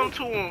did something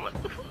to him. What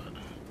the fuck?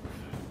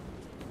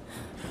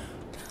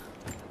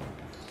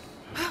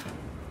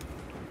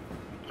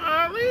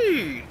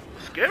 Ali,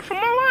 scared for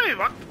my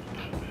life.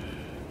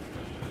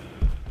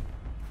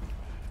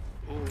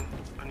 Ooh,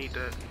 I need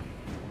that.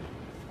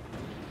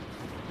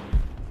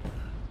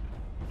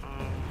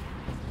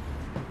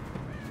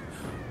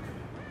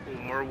 Ooh,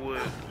 more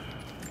wood.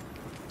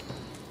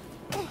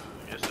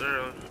 Yes,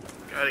 sir.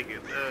 Gotta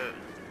get that.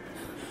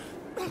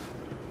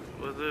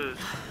 What's this?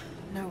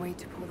 No way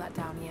to pull that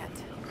down yet.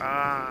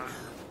 Ah.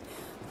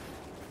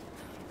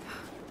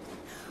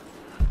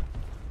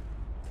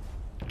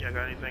 Y'all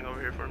got anything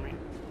over here for me?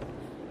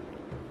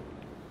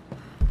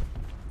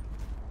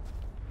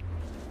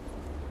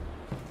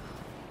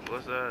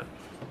 What's that?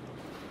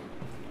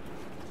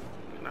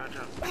 Can I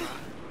jump?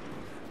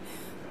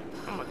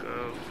 Oh my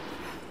god.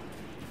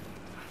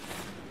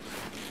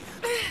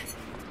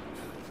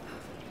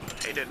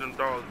 I hate that them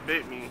dogs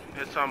bit me.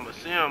 Next time I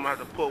see them, I have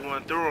to put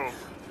one through them.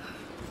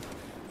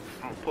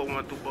 I'm gonna put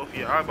one through both of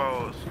your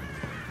eyeballs.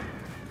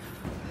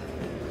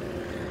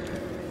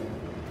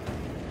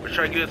 What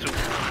should I get to?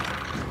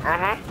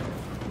 Uh-huh.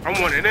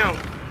 I'm one of them.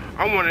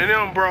 I'm one of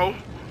them, bro.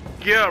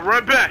 Yeah,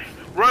 run back.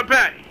 Run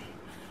back.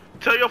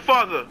 Tell your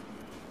father.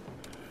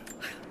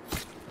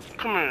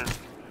 Come here.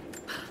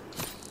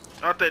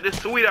 I think this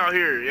sweet out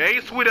here. It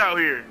ain't sweet out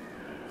here.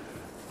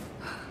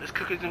 It's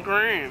cookies and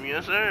cream.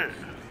 Yes, sir.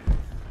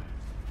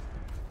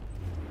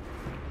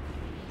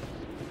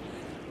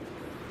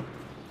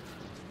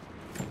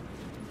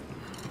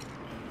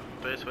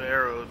 Thanks for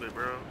arrows, big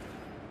bro.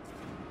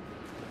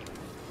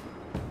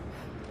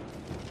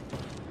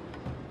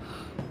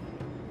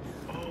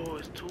 Oh,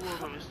 it's two of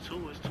them. It's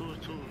two. It's two.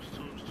 It's two. It's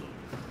two. It's two.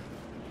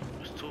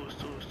 It's two. It's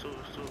two. It's two.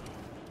 It's two.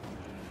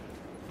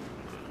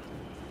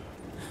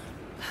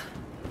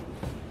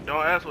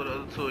 Don't ask what the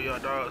other two of y'all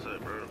dogs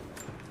at, bro.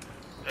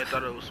 They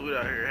thought it was sweet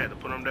out here. Had to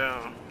put them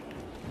down.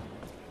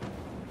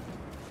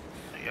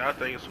 Y'all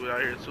think it's sweet out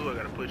here too. I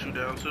gotta put you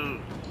down too.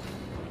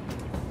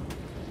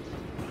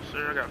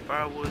 Sir, I got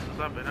 5 wood since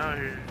I've been out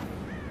here.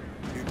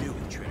 You're new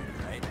in training,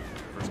 right?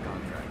 First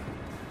contract.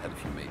 Had a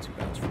few mates who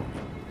bounced for me.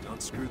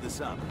 Don't screw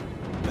this up.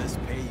 Best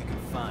pay you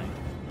can find.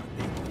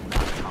 They will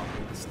not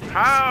tolerate mistakes.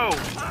 How?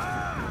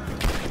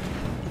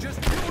 Just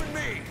you and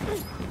me.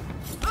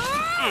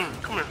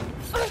 Come here.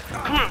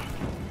 Come here.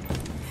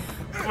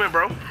 Come here,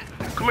 bro.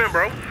 Come here,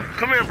 bro.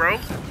 Come here, bro.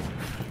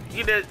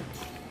 Get that.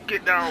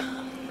 Get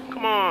down.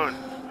 Come on.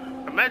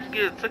 Imagine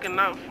getting taken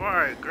out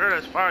far. Girl,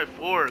 that's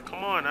 5'4".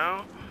 Come on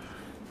now.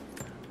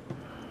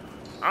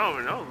 I don't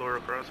even know Laura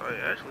Cross height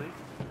actually.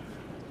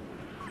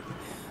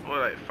 What,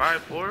 like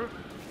 5'4"?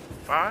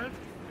 5?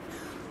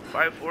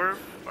 5'4",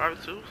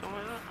 5'2", something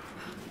like that?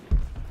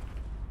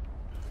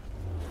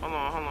 Hold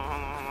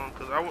on,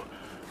 cause I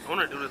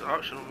wanna do this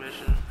optional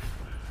mission.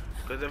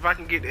 Cause if I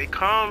can get their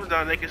comms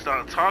down, they can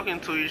start talking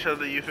to each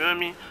other, you feel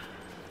me?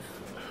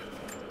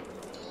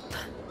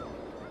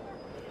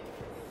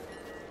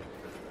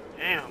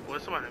 Damn, boy,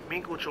 somebody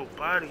mingle with your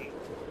body.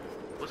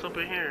 What's up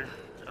in here?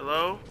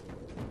 Hello?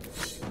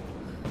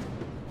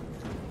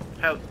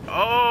 Hell,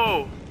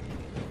 oh!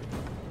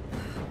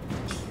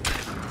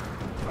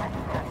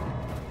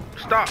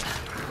 Stop!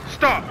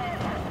 Stop!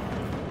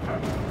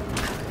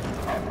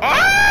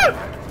 Ah!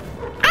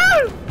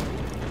 Ah!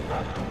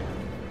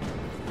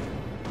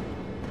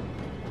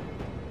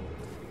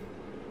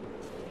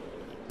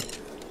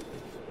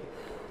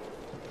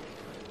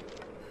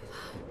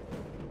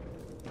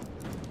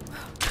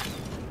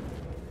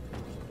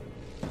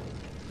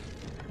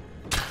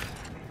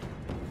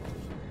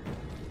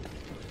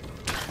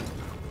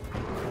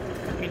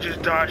 He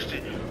just dodged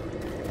it.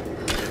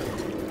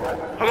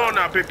 Hold on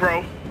now, big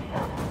bro.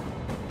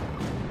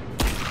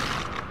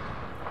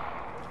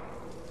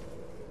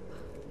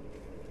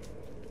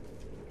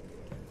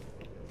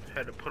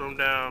 Had to put him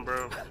down,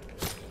 bro.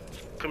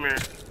 Come here.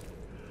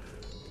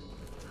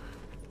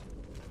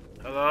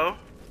 Hello?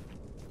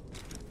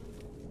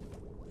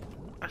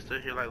 I still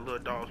hear like little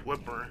dogs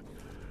whimpering.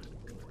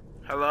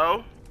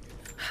 Hello?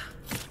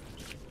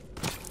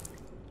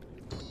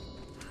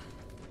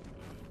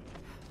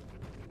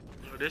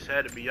 Oh, this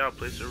had to be y'all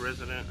place of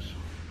residence.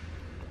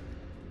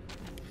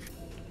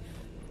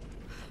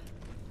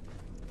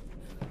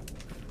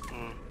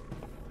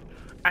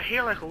 I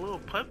hear like a little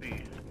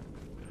puppy.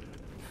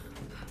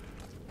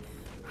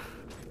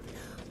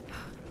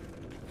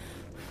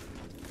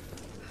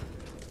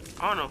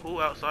 I don't know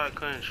who outside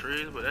cutting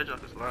trees, but that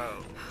junk is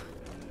loud.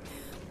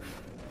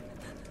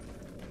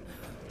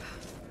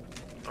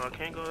 Oh, I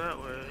can't go that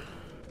way.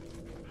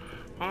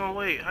 Oh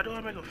wait, how do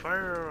I make a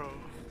fire arrow?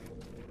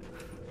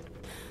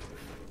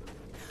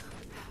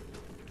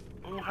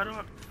 Oh, how do I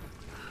make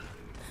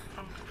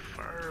a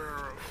fire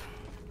arrow?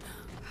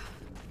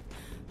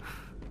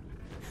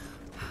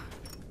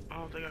 I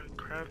don't think I can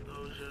craft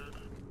those yet.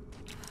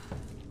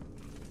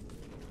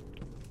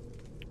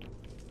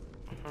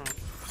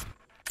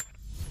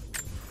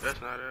 That's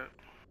not it.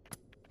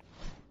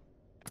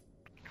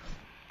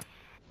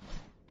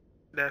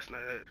 That's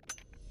not it.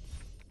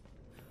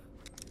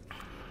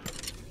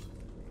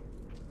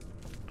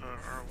 I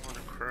want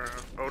to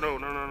craft. Oh no,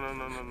 no, no, no,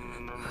 no, no, no,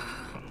 no, no.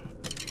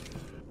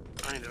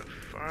 I need a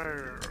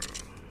fire.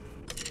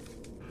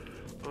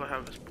 All I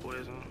have is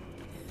poison.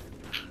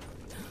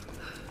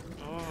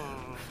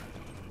 Oh,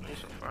 I need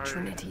some fire.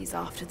 Trinity's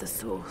after the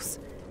source.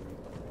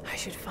 I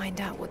should find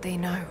out what they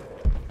know.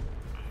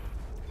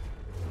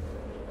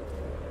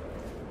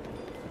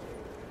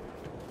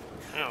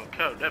 Damn,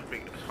 cow, that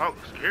big hawk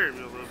scared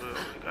me a little bit.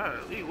 Oh my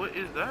god, Lee, what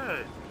is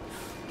that?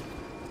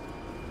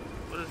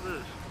 What is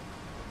this?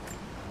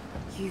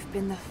 You've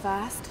been the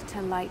first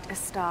to light a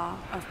star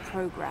of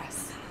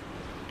progress.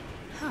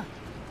 Huh.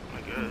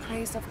 I guess. In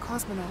praise of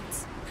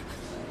cosmonauts.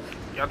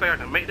 Y'all think I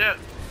can make that?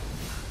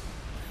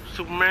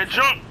 Superman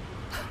jump!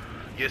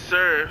 Yes,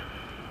 sir.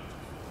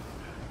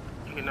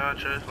 You can now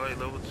translate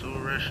level 2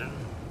 Russian.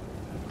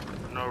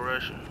 No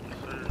Russian. Yes,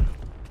 sir.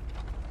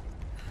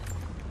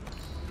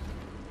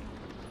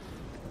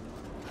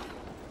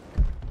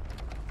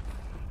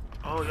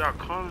 Oh, y'all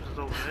comms is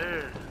over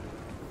there.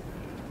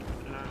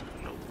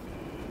 Nope.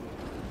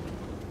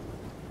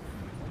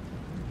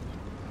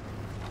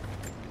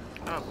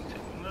 I'll be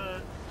taking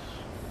that.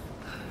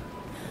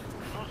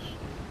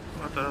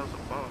 I thought that was a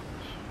box.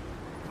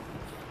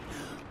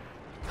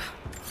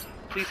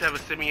 Please have a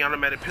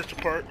semi-automatic pistol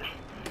part.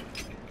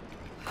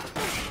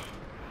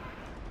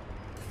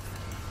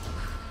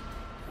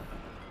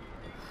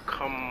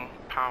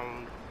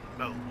 Compound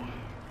bow.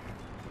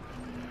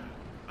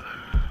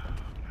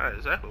 Not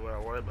exactly what I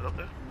wanted, but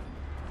okay.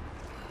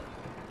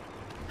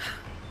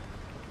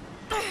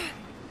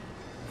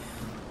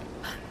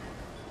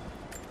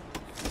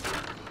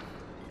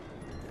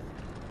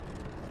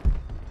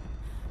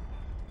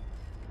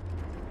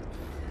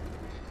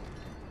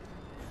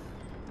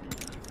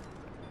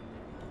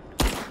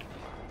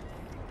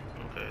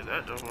 Okay,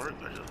 that don't work.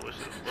 I just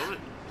wasted a bullet.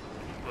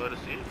 Glad to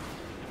see it.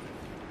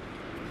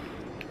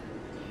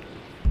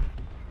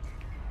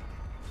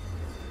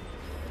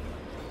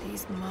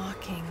 These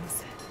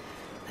markings,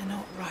 they're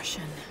not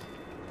Russian.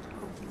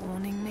 A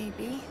warning,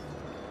 maybe?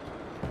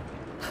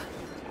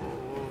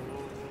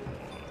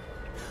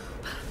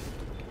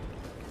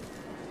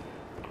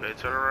 Okay,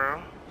 turn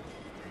around.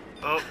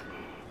 Oh,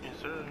 yes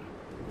sir.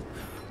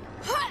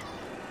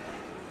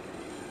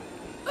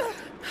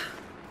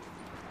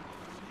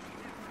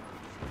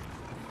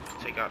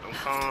 Take out them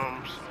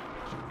comms.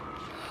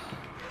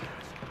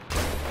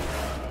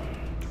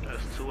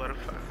 That's 2 out of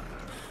 5.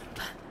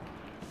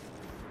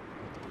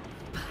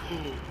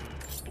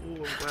 Ooh,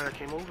 I'm glad I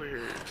came over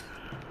here.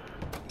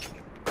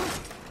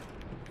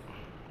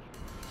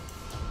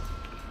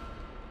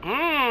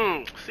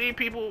 See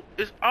people,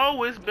 it's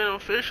always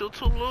beneficial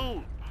to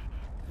loot.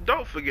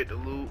 Don't forget to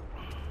loot.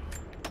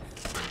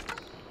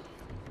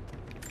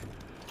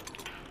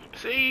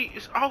 See,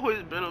 it's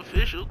always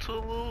beneficial to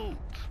loot.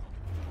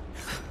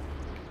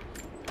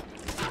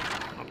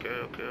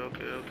 Okay.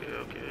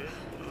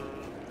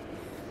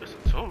 There's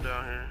a tomb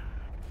down here,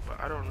 but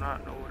I do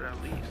not know where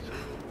that leads to.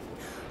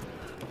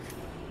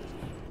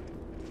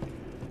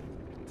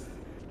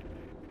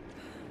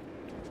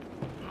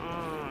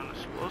 An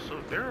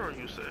explosive arrow,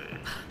 you say?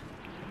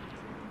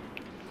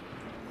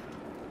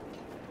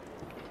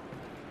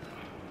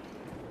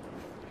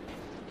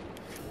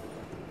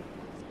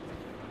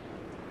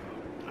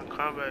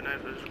 combat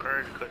knife is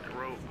required to cut the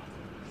rope.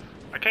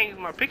 I can't use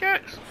my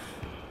pickaxe?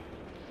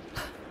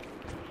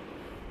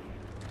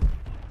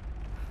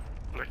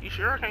 Like, you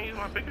sure I can't use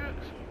my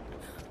pickaxe?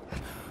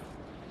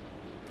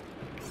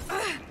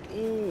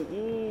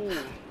 Ooh.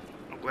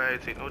 I'm glad I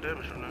take no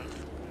damage from that.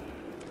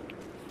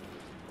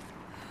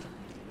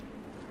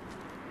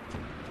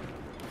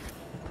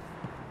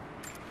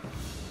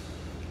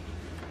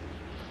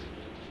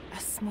 A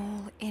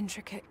small,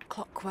 intricate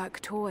clockwork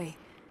toy,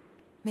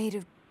 made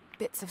of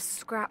bits of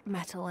scrap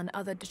metal and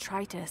other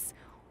detritus,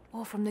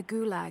 all from the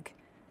Gulag.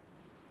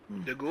 The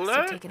Must have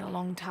Gulag? taken a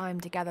long time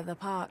to gather the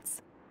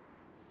parts.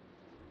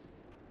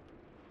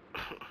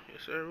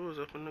 Yes, sir, it was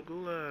up in the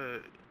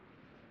Gulag.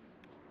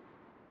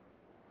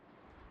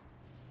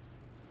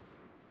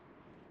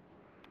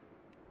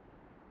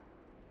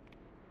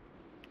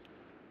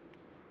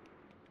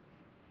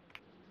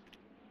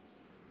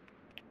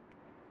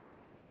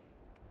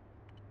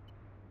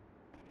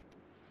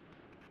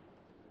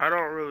 I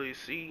don't really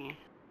see.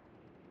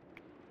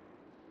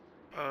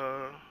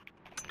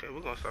 Okay,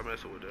 we're gonna stop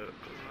messing with that.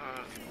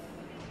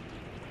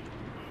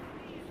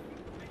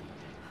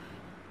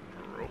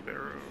 A rope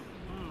arrow.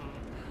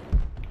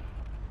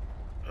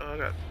 I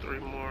got 3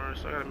 more,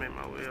 so I gotta make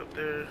my way up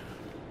there.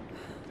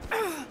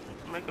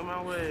 Making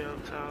my way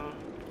uptown.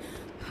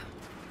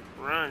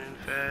 Running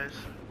fast.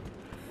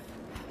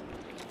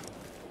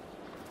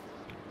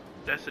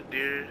 That's a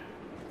deer.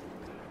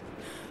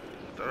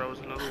 Thought I was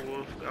another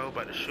wolf. I was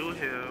about to shoot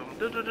him.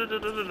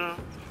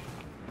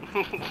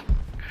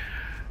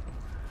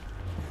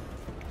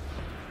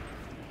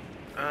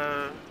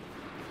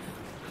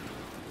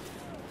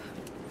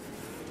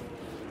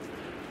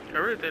 I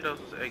really think those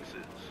was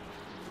exits.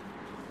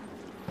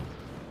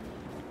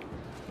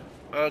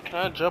 Can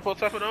I jump on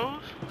top of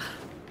those?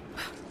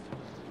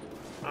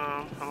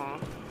 Hold on.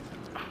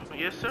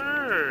 Yes,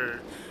 sir.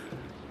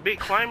 Big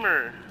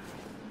climber.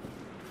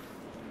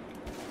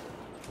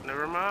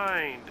 Never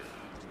mind.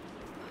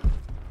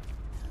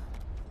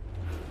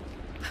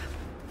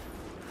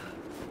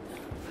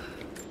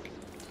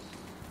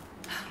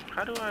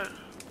 How do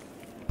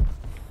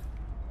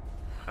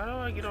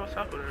I get on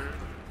top of her?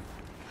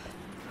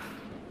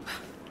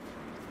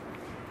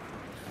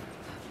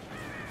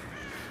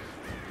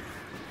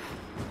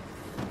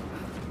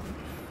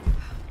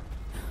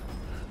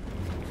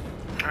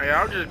 Alright,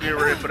 I'll just get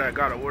ready for that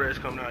God of War that's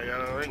coming out,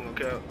 y'all. I ain't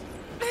gonna count.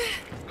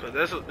 Cause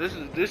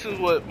this is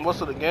what most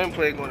of the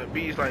gameplay gonna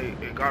be. It's like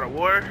in God of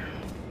War.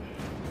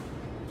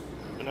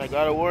 And that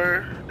God of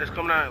War that's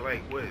coming out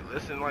like what,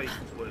 less than like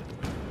what?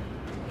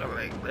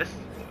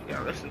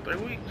 Less than 3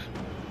 weeks.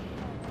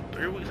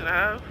 3 weeks and a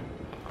half.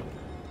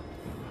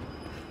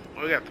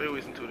 Well, we got 3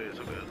 weeks and 2 days.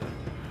 Okay.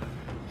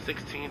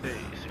 16 days.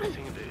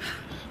 16 days.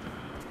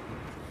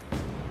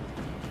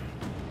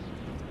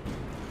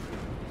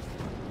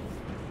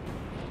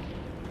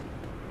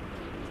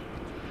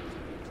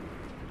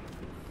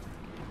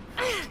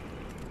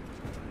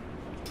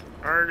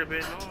 Already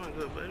been on,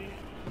 good buddy.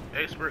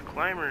 Expert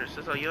climber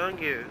since a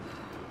youngin.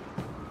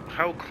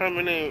 How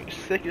climbing in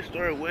second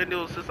story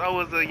windows since I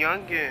was a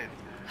youngin.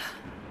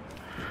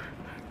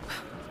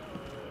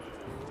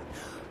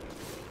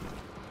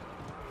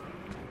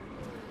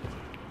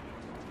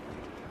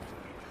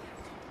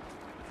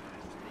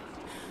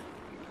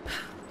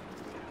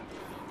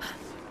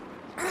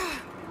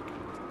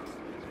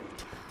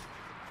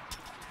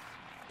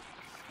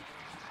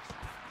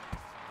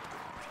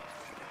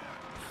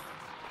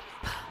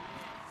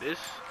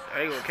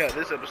 I ain't gonna count,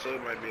 this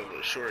episode might be a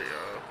little short,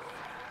 y'all.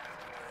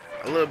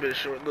 A little bit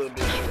short,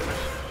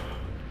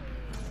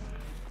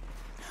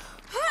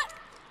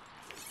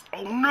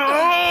 Oh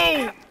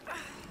no!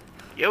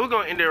 Yeah, we're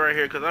gonna end it right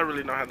here because I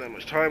really don't have that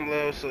much time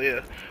left. So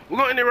yeah, we're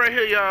gonna end it right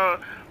here, y'all.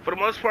 For the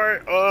most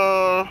part,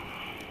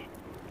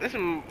 this is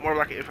more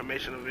like an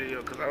informational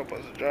video because I was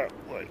supposed to drop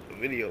like a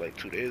video like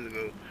 2 days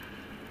ago.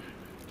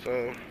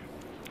 So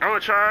I'm gonna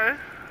try.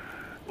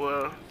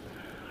 Well,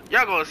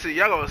 y'all gonna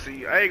see.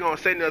 I ain't gonna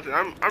say nothing.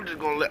 I'm just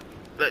gonna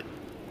let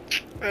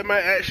my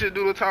action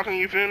do the talking.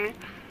 You feel me?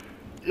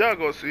 Y'all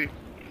gonna see.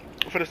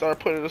 I'm finna start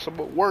putting in some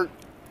more work.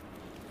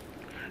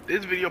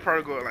 This video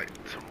probably go like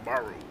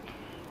tomorrow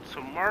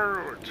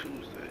or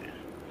Tuesday,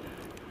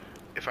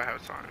 if I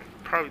have time.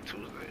 Probably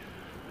Tuesday.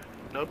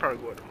 No, probably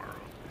go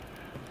tomorrow.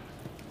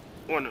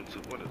 One of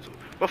two.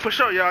 But for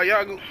sure,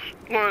 y'all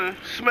gonna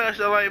smash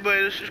that like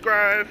button,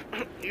 subscribe.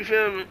 You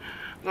feel me?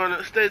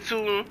 Gonna stay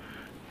tuned.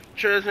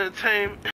 Trez Entertainment.